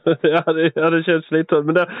säga. Ja, det känns lite.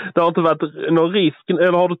 Men det har inte varit någon risk.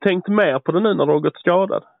 Eller har du tänkt mer på det nu när du har gått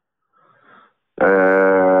skadad?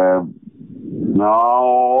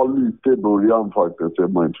 Lite i början faktiskt. Är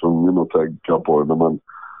man inte tvungen att tänka på det.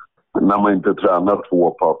 När man inte tränar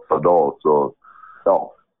 2 pass per dag så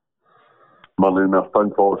man är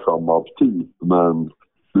nästan kvar samma aptit, men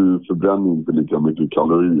du förbränner inte lika mycket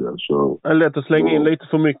kalorier. Så det är lätt att slänga in lite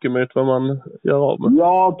för mycket med vad man gör av med.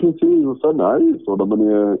 Ja, precis. Och sen är det ju så. När man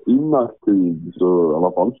är inaktiv, så i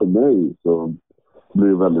alla fall för mig, så blir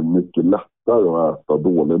det väldigt mycket lättare att äta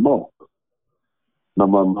dålig mat. när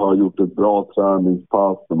man har gjort ett bra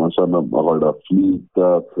träningspass, när man känner att man har det där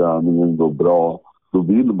flytet, träningen går bra, då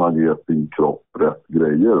vill man ge sin kropp rätt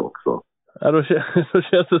grejer också. Ja, då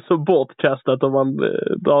känns det så bortkastat om man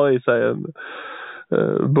drar i sig en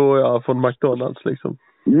burgare från McDonalds liksom.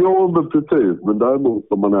 Ja, men precis. Men däremot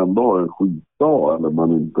om man ändå har en skitdag eller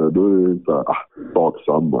man inte, då är det så här, sak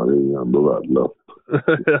samma, det är ändå värdelöst.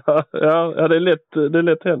 ja, det är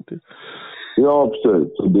lätt hänt. Ja,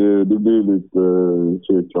 precis. Så det blir lite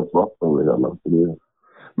kyrkans vatten det hela.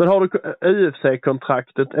 Men har du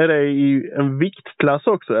UFC-kontraktet, är det i en viktklass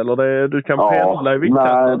också? Eller du kan pendla i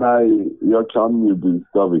viktklassen? Nej, jag kan ju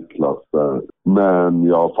byta viktklass där. Men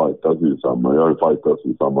jag har fightats i samma. Jag har fightats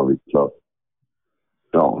i samma viktklass.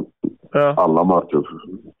 Ja. Alla matcher.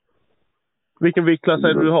 Vilken viktklass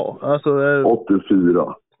är det du har? Alltså,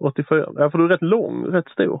 84. 84? Ja, för du är rätt lång, rätt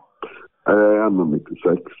stor.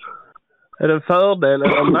 1,96. Är det en fördel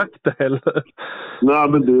eller en nackdel? Nej,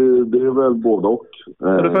 men det är väl både och.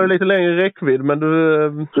 Du får ju lite längre räckvidd, men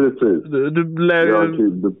precis. Du blir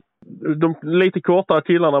de lite kortare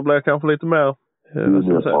killarna blir kanske lite mer...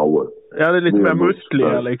 mer power. Ja, det är lite mer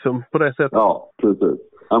muskliga liksom, på det sättet. Ja, precis.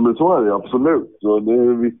 Ja, men så är det absolut. Så det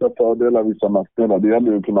är vissa fördelar, vissa nackdelar. Det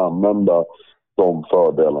gäller ju att kunna använda de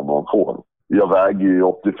fördelar man får. Jag väger ju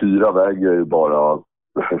 84, väger ju bara...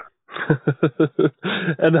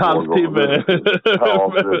 en halvtimme.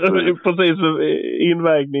 Ja, precis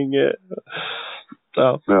invägning.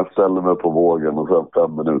 Ja. När jag ställer mig på vågen och sen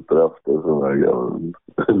 5 minuter efter så väger jag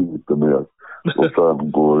lite mer. Och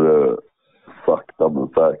sen går sakta men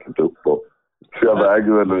säkert uppåt. Så jag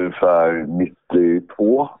väger väl ungefär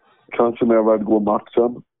 92 kanske när jag väl går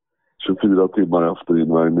matchen. 24 timmar efter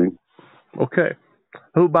invägning. Okej.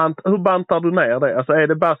 Hur bantar du ner det? Alltså är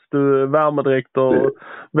det bastu, värmedräkt och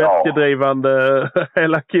vätskedrivande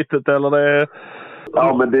hela kittet eller det är...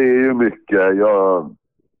 Ja, men det är ju mycket.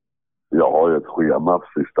 Jag har ju ett schema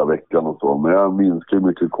sista veckan och så, men jag minskar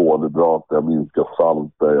mycket kolhydrater, jag minskar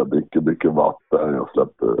salt, jag dricker mycket vatten, jag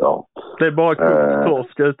släpper, Det är bara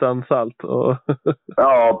torsk utan salt och...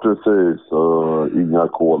 Ja, precis. Och inga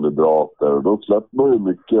kolhydrater. Då släpper man ju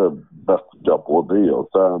mycket vätska på det och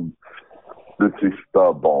sen det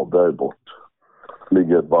sista badar jag bort.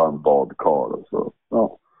 Ligger ett varmt badkar och så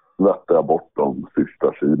vätter jag bort de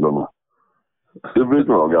sista kilorna. Det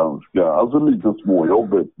brukar vara ganska, alltså lite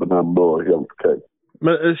småjobbigt men ändå helt okej.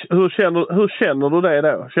 Men hur känner du det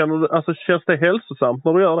då? Känns det hälsosamt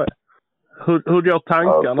när du gör det? Hur går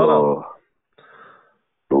tankarna då?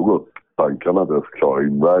 Då går tankarna att jag ska klara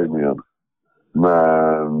invägningen.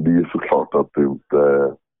 Men det är såklart att det inte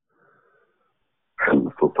är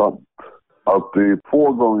hälsosamt. Att det är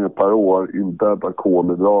 2 gånger per år inte äta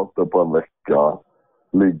kolhydrater på en vecka,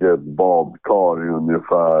 ligger ett badkar i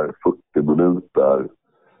ungefär 40 minuter.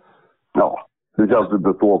 Ja, det känns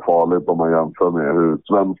inte så farligt om man jämför med hur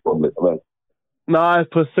Svensson lever. Nej,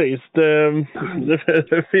 precis.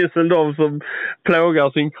 Det finns väl de som plågar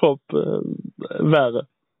sin kropp värre.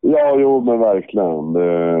 Ja, jo, men verkligen.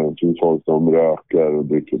 Det finns folk som röker och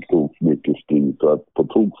dricker tok för mycket sprit och på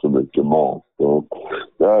tok för mycket mat. Och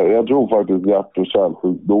jag tror faktiskt hjärt- och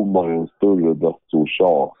kärlsjukdomar är en större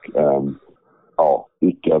dödsorsak än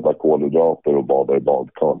icke äta kolhydrater och bada i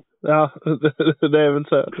badkar. Ja, det är väl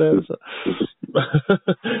så.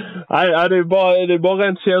 Nej, det är bara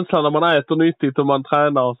rent känslan när man äter nyttigt och man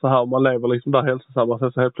tränar och så här. Man lever liksom där hälsosamma.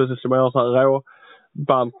 Sen så helt plötsligt ska man göra så här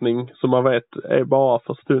råbantning som man vet är bara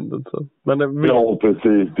för stunden. Så. Men ja,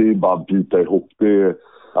 precis. Det är bara att bita ihop. Det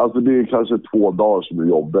är kanske 2 dagar som är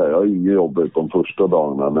jobbiga. Jag har inget jobbigt de första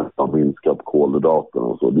dagarna nästan minskat kolhydraterna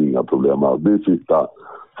och så. Det är inga problem alls. Det är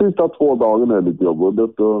sista 2 dagarna är lite jobb. Och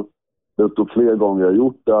desto fler gånger jag har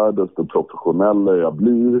gjort det, desto professionellare jag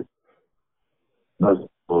blir,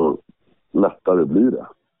 desto lättare blir det.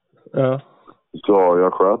 Ja. Så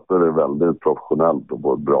jag sköter det väldigt professionellt och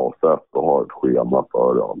på ett bra sätt och har ett schema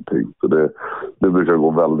för allting. Så det brukar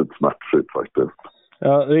gå väldigt smärtfritt faktiskt.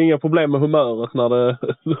 Ja, det är inga problem med humöret när det...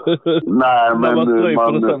 Nej,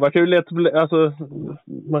 men... Man kan ju lätt bli... Alltså...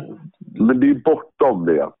 Men det är bortom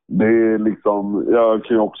det. Det är liksom... Jag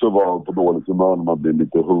kan ju också vara på dåligt humör när man blir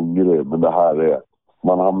lite hungrig. Men det här är...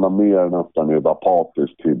 Man hamnar mer nästan i ett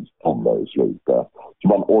apatiskt tillstånd där i slutet. Så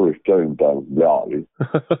man orkar inte ens bli arg.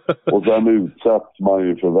 Och sen utsätts man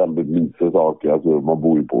ju för väldigt lite saker. Alltså man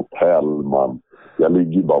bor ju på hotell. Jag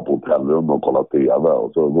ligger bara på hotellrum och kollar tv.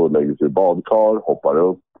 Och så går och lägger sig i badkar, hoppar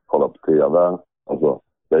upp, kollar på tv. Alltså,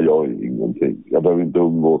 jag gör ju ingenting. Jag behöver inte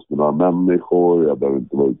umgås med några människor. Jag behöver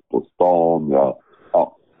inte vara ute på stan.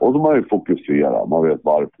 Och så man ju fokuserar. Man vet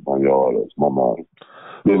varför man gör det. Så man har...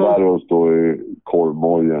 Det är värre att stå i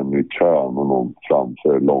korvmojen i kön och någon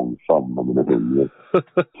framför långsamt när man är hungrig.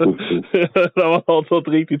 När man har så ett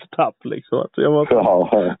riktigt tapp liksom. Alltså, jag måste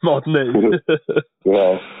mat nu.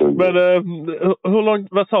 Ja. Men hur långt,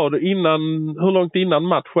 vad sa du, hur långt innan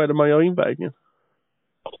match är det man gör invägningen?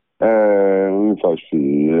 Ungefär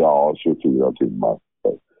 24 timmar.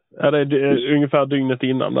 Ja, det är ungefär dygnet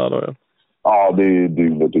innan där då? Ja, det är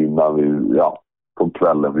dygnet innan på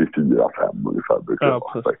kvällen vid 4-5 ungefär. Ja,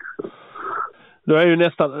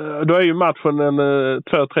 då är ju matchen en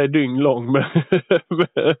 2-3 dygn lång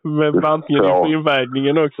med bantningen inför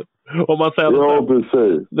invägningen också. Om man säger ja,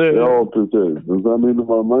 precis. Ja, precis. Men sen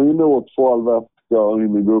hinner man hinner åt två vätska och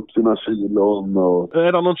hinner gå upp sina kilon. Och...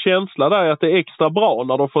 Är det någon känsla där att det är extra bra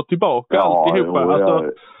när de får tillbaka alltihopa?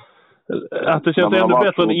 Att det känns ännu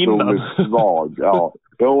bättre än innan. Svag, ja.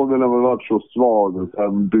 Ja, men när man varit så svag och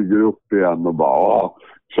sen bygger upp igen och bara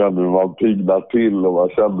känner man pignar till och man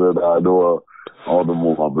känner det där, då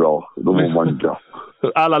mår man bra. Då mår man gött.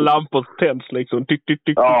 Alla lampor tänds liksom. Tick, tick,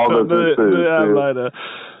 tick. Ja, men precis.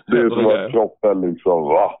 Det är som att kroppen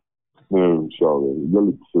liksom, nu kör vi. Jag är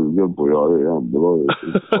lite sugen på att göra det igen. Det var ju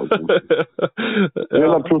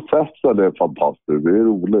hela processen är fantastisk. Det är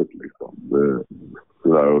roligt liksom. Det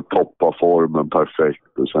där att toppa formen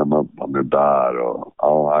perfekt och känna att man är där. Och,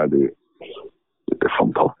 det är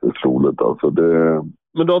fantastiskt roligt. Alltså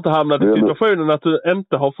men du har inte hamnat i situationen att du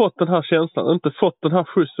inte har fått den här känslan, inte fått den här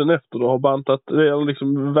skjutsen efter du har bantat, det har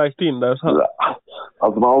liksom vägt in där så här?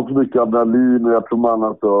 Alltså man har så mycket adrenalin och jag tror man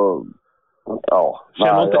att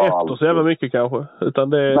känner inte efter så jävla mycket kanske, utan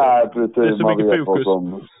det är så man mycket fokus.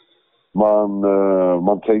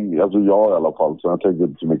 Man tänker, alltså jag i alla fall, så jag tänker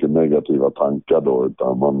inte så mycket negativa tankar då,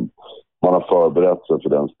 utan man har förberett sig för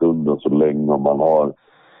den stunden så länge, om man har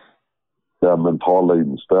den mentala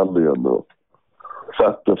inställningen och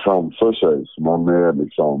sätter framför sig, så man är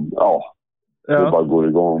liksom, det bara går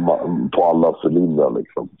igång på alla cylindrar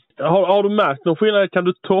liksom. Har du märkt någon skillnad? Kan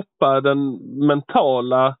du toppa den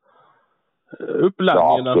mentala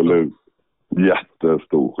uppladdningen? Ja, absolut.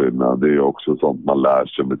 Jättestor skillnad. Det är också sånt man lär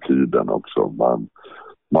sig med tiden också.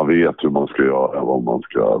 Man vet hur man ska göra, vad man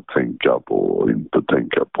ska tänka på och inte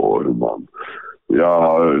tänka på.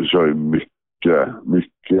 Jag kör ju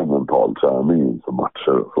mycket mental träning inför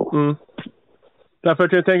matcher och så. Mm. Därför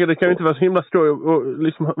att jag tänker det kan ju inte vara så himla skoj och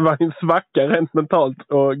liksom vara en svacka rent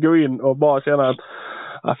mentalt och gå in och bara känna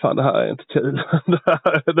att fan, det här är inte kul.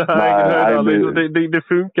 det här är ingen höjdare. Det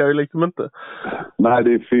funkar ju liksom inte. Nej,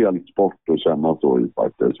 det är fel sport att känna så i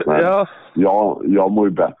faktiskt. Men jag mår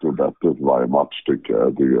ju bättre och bättre för varje match tycker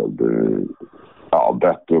jag.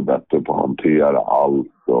 Bättre och bättre på att hantera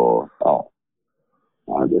allt och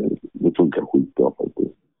det funkar skitbra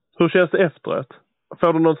faktiskt. Hur känns det efteråt?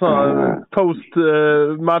 Får du någon sån här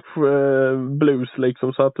post-match blues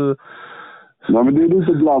liksom så att du... Nej, men det är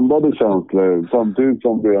lite blandade känslor samtidigt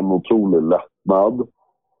som det är en otrolig lättnad.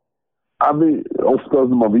 Ofta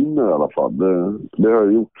när man vinner i alla fall. Det har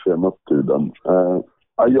jag gjort senaste tiden.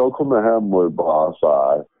 Jag kommer hem och är bara så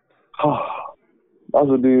här...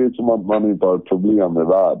 Alltså det är som att man inte har ett problem i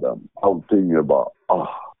världen. Allting är bara...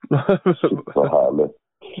 så härligt.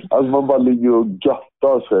 Alltså man bara ligger och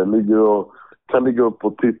göttar sig. Kan ligga upp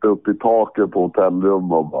och titta upp i taket på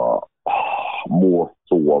hotellrum och bara må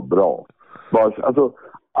så bra. Alltså,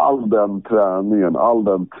 all den träningen, all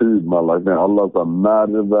den tid man lagt ner, alla så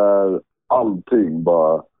nerver, allting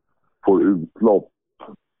bara får utlopp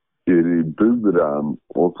i buren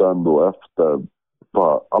och sen då efter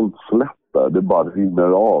bara allt släpper, det bara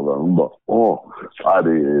rinner av en.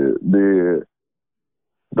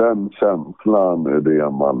 Den känslan är det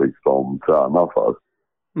man liksom tränar för att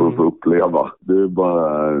få uppleva. Det är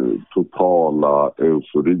bara totala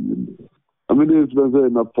euforin. Men det är som jag säger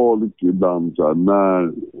när folk ibland så här,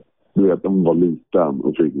 när du vet de var liten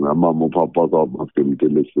och fick när mamma och pappa sa att man skulle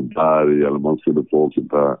till Liseberg eller man skulle få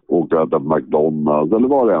åka och äta på McDonalds eller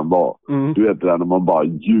vad det än var. Du vet det där när man bara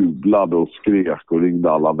jublade och skrek och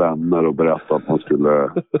ringde alla vänner och berättade att man skulle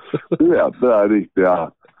du vet det där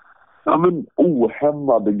riktiga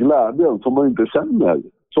ohämmade glädjen som man inte känner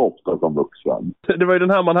så ofta som vuxen. Det var ju den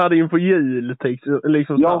här man hade inför jul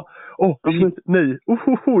liksom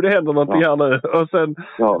det händer någonting här nu och sen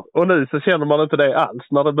och nu så känner man inte det alls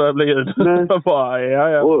när det börjar bli jul.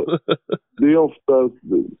 Bara, Och det är ofta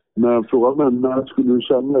när jag frågar men när skulle du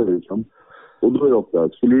känna det liksom? Och då är det ofta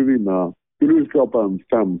skulle du skapa en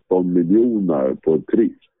 15 miljoner på ett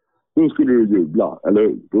trick, då skulle du jubla, eller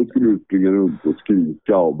hur? Då skulle du springa runt och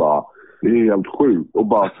skrika och bara det är helt sjukt. Och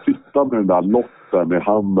bara sitta med den där lotten i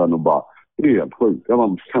handen och bara det är helt sjukt. Jag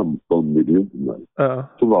vann 15 miljoner.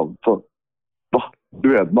 Så bara, du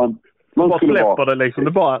vet, Man bara släpper det liksom.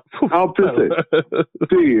 Det bara... Ja, precis.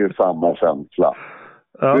 Det är samma känsla.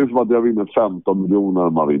 Ja. Det är som att jag vinner 15 miljoner när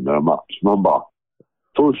man vinner en match. Man bara...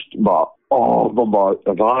 Först bara...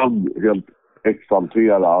 jag vann helt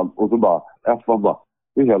exalterad. Och så bara... Man bara...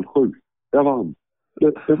 Det är helt sjukt. Jag vann.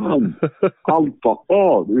 Det vann. Allt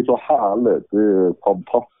bara... det är så härligt. Det är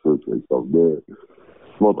fantastiskt liksom. Det är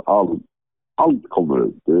som att allt kommer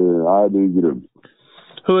ut. Det är grymt.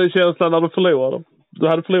 Hur är känslan när du förlorar? Du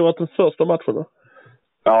hade förlorat den första matchen då?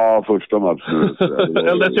 Ja, första matchen.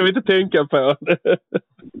 Eller det ska vi inte tänka på.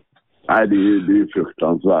 Nej, det är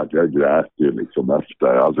fruktansvärt. Jag grät ju liksom efter.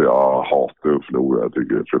 Alltså jag hatar att förlora. Jag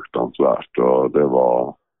tycker det är fruktansvärt. Och det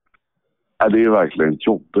var... det är verkligen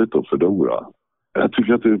jobbigt att förlora. Jag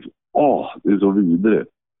tycker att det är så vidrigt.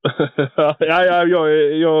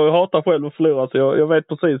 Jag hatar själv att förlora. Så jag vet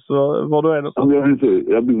precis var du är någonstans.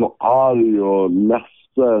 Jag blir så arg och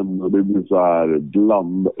ledsen. Och det blir så här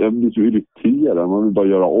jag blir så irriterad. Man vill bara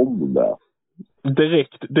göra om det.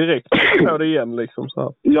 Direkt på det igen liksom så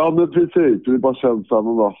här. Ja, men precis. Det bara känns så här,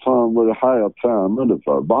 man bara, fan vad är det här jag tränade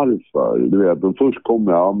för? Varför? Du vet, men först kom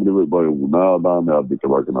jag, men det var bara onödan. Jag hade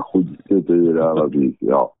bara kunnat skita i det.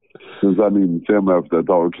 Ja. Men sen inser man efter ett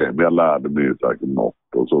tag, okej, men jag lärde mig ju säkert något.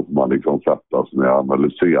 Och så får man liksom sätta sig ner och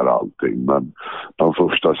analysera allting. Men de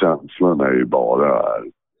första känslorna är ju bara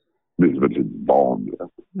det är väldigt vanligt.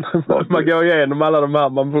 Man går igenom alla de här.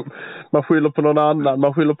 Man skyller på någon annan.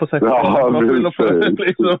 Man skyller på sig själv. Ja, man skyller på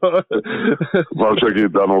liksom. Man försöker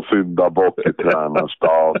hitta någon syndabock i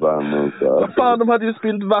tränarstaben. Fan, de hade ju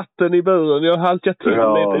spillt vatten i buren. Jag halkade till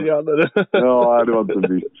lite grann. Ja, det var inte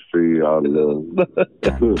mitt fel.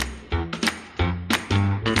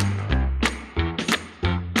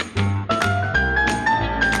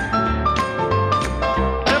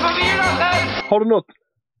 Har du något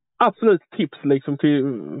absolut tips liksom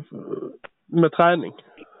med träning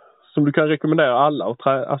som du kan rekommendera alla och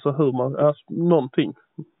alltså hur man någonting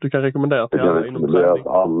du kan rekommendera till alla inom träning?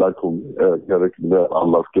 Jag rekommenderar att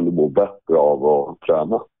alla skulle må bättre av att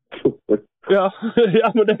träna. ja,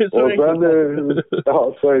 men det är så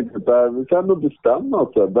enkelt. Så enkelt där. Vi kan nog bestämma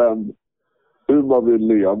sig hur man vill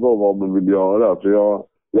leva och vad man vill göra. För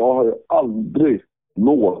jag har aldrig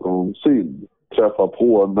någonsin träffa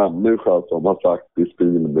på en människa som har sagt i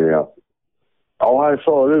stil med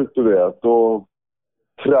förut du vet, då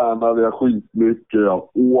tränade jag skitmycket, jag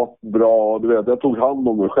åt bra, du vet, jag tog hand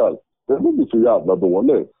om mig själv. Det var så jävla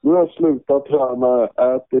dåligt. Nu har jag slutat träna,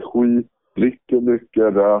 äter skit, dricker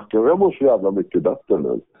mycket, röker, jag mår så jävla mycket bättre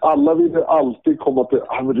nu. Alla vill alltid komma till,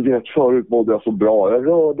 men du vet, förut mådde jag så bra, jag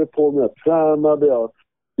rörde på mig, jag tränade, jag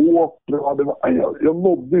jag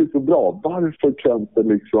mådde ju så bra. Varför kan inte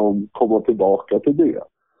liksom komma tillbaka till det?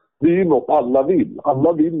 Det är ju något alla vill.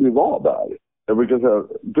 Alla vill ju vara där. Jag brukar säga,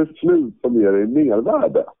 beslut som ger dig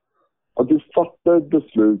mervärde. Att du fattar ett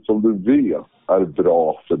beslut som du vet är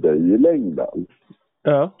bra för dig i längden.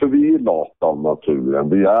 Ja. För vi är lata av naturen.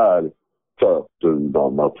 Vi är sötunda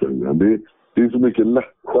av naturen. Det är så mycket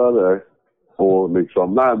lättare och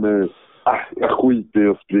liksom, jag skiter i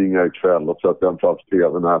att springa ikväll och sätta en fast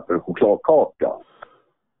tvn och äta en chokladkaka.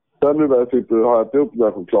 Sen nu när jag sitter och har ätit upp den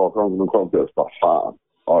här chokladkakan och kommer till att bara, fan.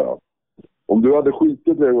 Ja. Om du hade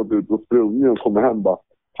skitit dig och gått ut och sprungit och kommer hem bara,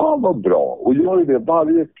 fan vad bra. Och gör det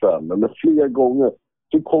varje kväll eller fler gånger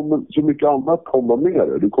så kommer så mycket annat komma med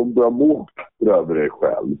dig. Du kommer börja må bättre över dig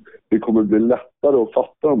själv. Det kommer bli lättare att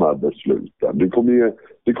fatta de här besluten. Det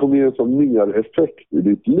kommer ge en sån mer effekt i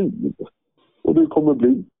ditt liv. Och du kommer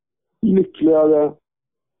bli lyckligare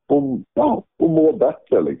och må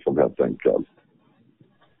bättre liksom helt enkelt.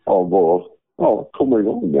 Av att komma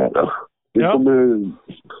igång med det. Det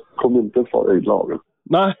kommer inte fara i lagen.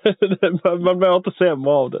 Nej, man blir inte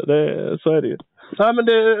sämre av det. Så är det ju. Nej, men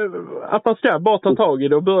att man ska bara ta tag i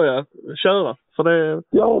det och börja köra. För det...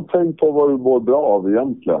 Ja, tänk på vad du mår bra av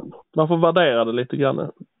egentligen. Man får värdera det lite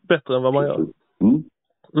grann. Bättre än vad man gör.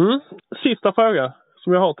 Sista fråga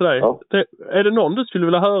som jag har till dig. Ja. Är det någon du skulle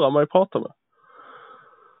vilja höra mig prata med?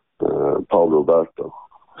 Paolo Roberto.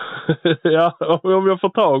 Ja, om jag får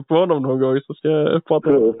tag på honom någon gång så ska jag prata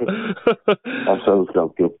med honom. Han känns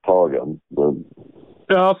ganska upptagen. Men...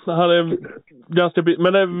 Ja, han är ganska...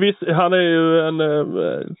 Men han är ju en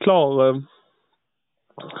klar...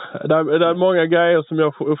 Det är många grejer som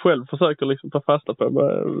jag själv försöker liksom ta fasta på.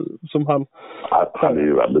 Som han är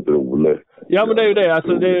ju väldigt rolig. Ja, men det är ju det.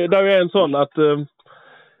 Alltså, det är en sån att...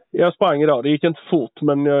 Jag sprang idag. Det gick inte fort,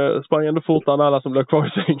 men jag sprang ändå fortare än alla som blev kvar i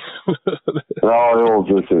säng. Ja,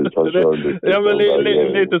 precis. Men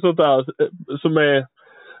lite sånt där som är...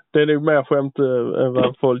 Det är nog mer skämt än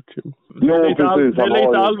vad folk... Ja, det är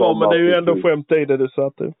lite allvar, men det är ju ändå skämt i det. Så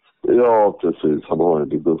att Ja, precis. Han har en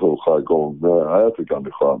liten sån jargong. Men jag tycker han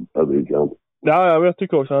är skön. Ja, jag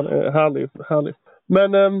tycker också han är härlig.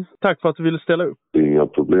 Men tack för att du ville ställa upp. Inga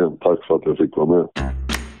problem. Tack för att jag fick vara med.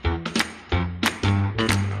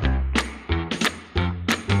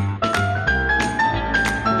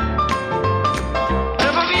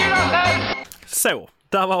 Så,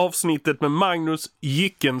 där var avsnittet med Magnus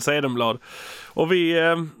Jycken Sedenblad. Och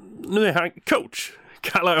nu är han coach,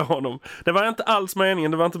 kallar jag honom. Det var inte alls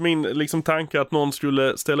meningen, det var inte min tanke att någon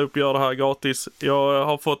skulle ställa upp och göra det här gratis. Jag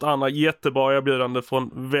har fått andra jättebra erbjudanden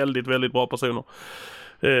från väldigt, väldigt bra personer.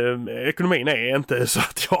 Ekonomin är inte så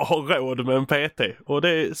att jag har råd med en PT. Och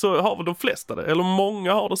så har väl de flesta det, eller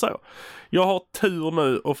många har det så. Jag har tur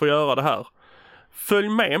nu att få göra det här. Följ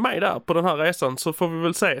med mig där på den här resan så får vi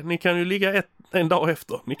väl se. Ni kan ju ligga en dag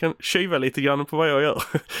efter. Ni kan kyva lite grann på vad jag gör.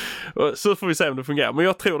 Så får vi se om det fungerar. Men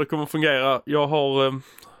jag tror det kommer fungera. Jag har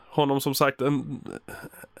honom som sagt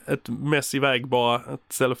ett mess iväg bara.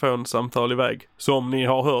 Ett telefonsamtal iväg. Som ni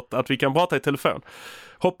har hört att vi kan prata i telefon.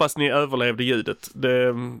 Hoppas ni överlevde ljudet.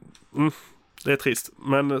 Det är trist.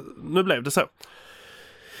 Men nu blev det så.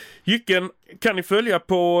 Jycken kan ni följa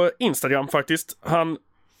på Instagram faktiskt. Han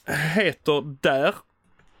heter där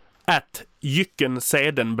 @Jycken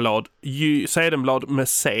Sedenblad. Sedenblad med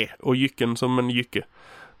C och Jycken som en jycke.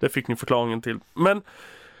 Det fick ni förklaringen till. Men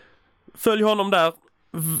följ honom där.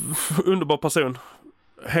 Underbar person.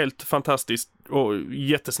 Helt fantastisk och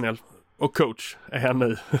jättesnäll. Och coach är han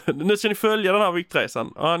nu. Nu ska ni följa den här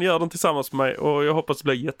viktresan. Han gör den tillsammans med mig och jag hoppas det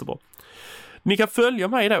blir jättebra. Ni kan följa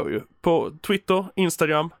mig då ju på Twitter,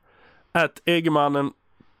 Instagram @Egemannen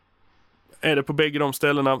är det på bägge de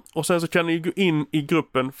ställena. Och sen så kan ni gå in i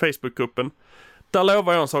gruppen, Facebookgruppen. Där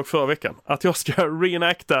lovar jag en sak förra veckan. Att jag ska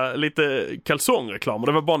reenacta lite kalsongreklam. Och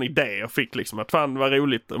det var bara en idé jag fick att fan var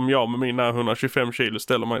roligt om jag med mina 125 kilo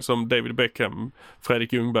ställer mig som David Beckham,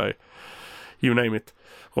 Fredrik Ljungberg, you name it,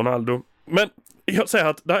 Ronaldo. Men jag säger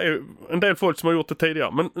att det här är en del folk som har gjort det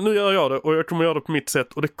tidigare. Men nu gör jag det och jag kommer göra det på mitt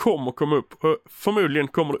sätt. Och det kommer komma upp. Och förmodligen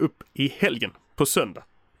kommer det upp i helgen. På söndag,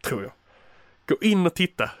 tror jag. Gå in och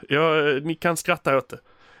titta. Ni kan skratta åt det.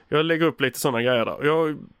 Jag lägger upp lite sådana grejer där.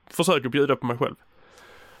 Jag försöker bjuda på mig själv.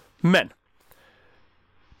 Men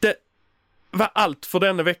det var allt för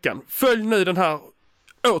denna veckan. Följ nu den här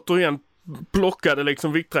återigen blockade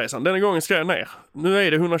viktresan. Denna gången ska jag ner. Nu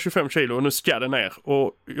är det 125 kilo och nu ska det ner.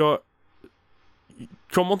 Och jag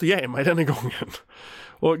kommer inte ge mig denna gången.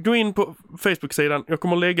 Och gå in på Facebook-sidan. Jag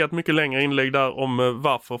kommer lägga ett mycket längre inlägg där om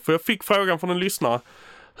varför. För jag fick frågan från en lyssnare.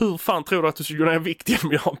 Hur fan tror du att du ska gå ner i vikt genom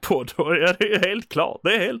att göra en podd? Och det är helt klart.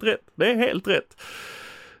 Det är helt rätt.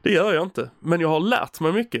 Det gör jag inte. Men jag har lärt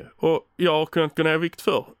mig mycket. Och jag har kunnat gå ner i vikt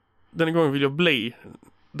för. Den gången vill jag bli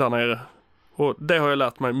där nere. Och det har jag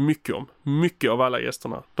lärt mig mycket om. Mycket av alla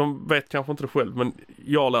gästerna. De vet kanske inte det själv. Men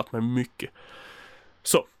jag har lärt mig mycket.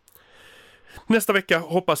 Så. Nästa vecka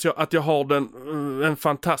hoppas jag att jag har en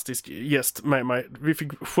fantastisk gäst med mig. Vi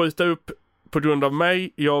fick skjuta upp på grund av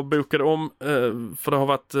mig. Jag bokade om för det har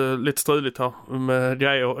varit lite struligt här med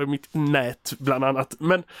grejer i mitt nät bland annat.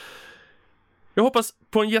 Men jag hoppas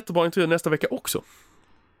på en jättebra intervju nästa vecka också.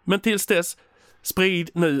 Men tills dess, sprid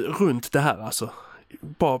nu runt det här alltså.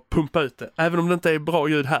 Bara pumpa ut det. Även om det inte är bra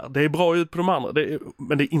ljud här. Det är bra ljud på de andra.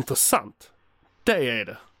 Men det är intressant. Det är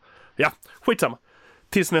det. Ja, skitsamma.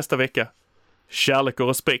 Tills nästa vecka. Kärlek och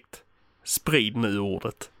respekt. Sprid nu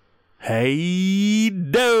ordet. Hej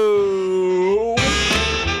då!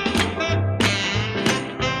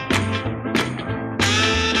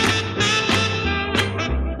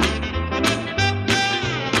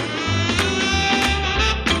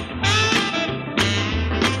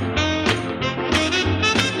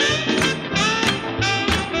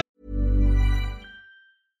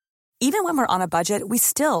 Even when we're on a budget, we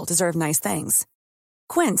still deserve nice things.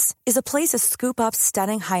 Quince is a place to scoop up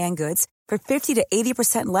stunning high-end goods for 50 to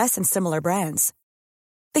 80% less than similar brands.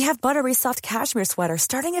 They have buttery soft cashmere sweaters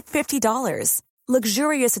starting at $50,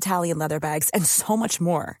 luxurious Italian leather bags, and so much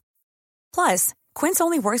more. Plus, Quince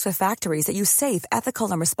only works with factories that use safe,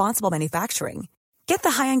 ethical, and responsible manufacturing. Get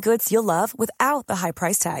the high-end goods you'll love without the high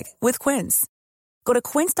price tag with Quince. Go to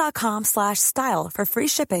quince.com/style for free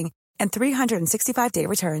shipping and 365-day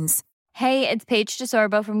returns. Hey, it's Paige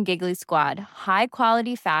DeSorbo from Giggly Squad. High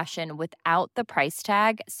quality fashion without the price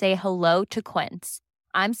tag. Say hello to Quince.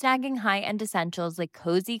 I'm snagging high-end essentials like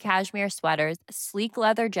cozy cashmere sweaters, sleek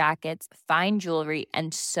leather jackets, fine jewelry,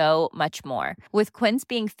 and so much more. With Quince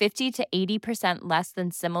being 50 to 80% less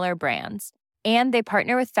than similar brands. And they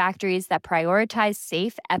partner with factories that prioritize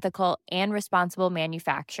safe, ethical, and responsible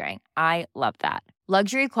manufacturing. I love that.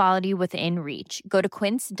 Luxury quality within reach. Go to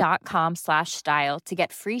quince.com/style to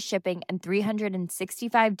get free shipping and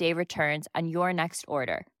 365-day returns on your next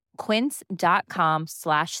order.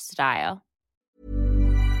 Quince.com/style.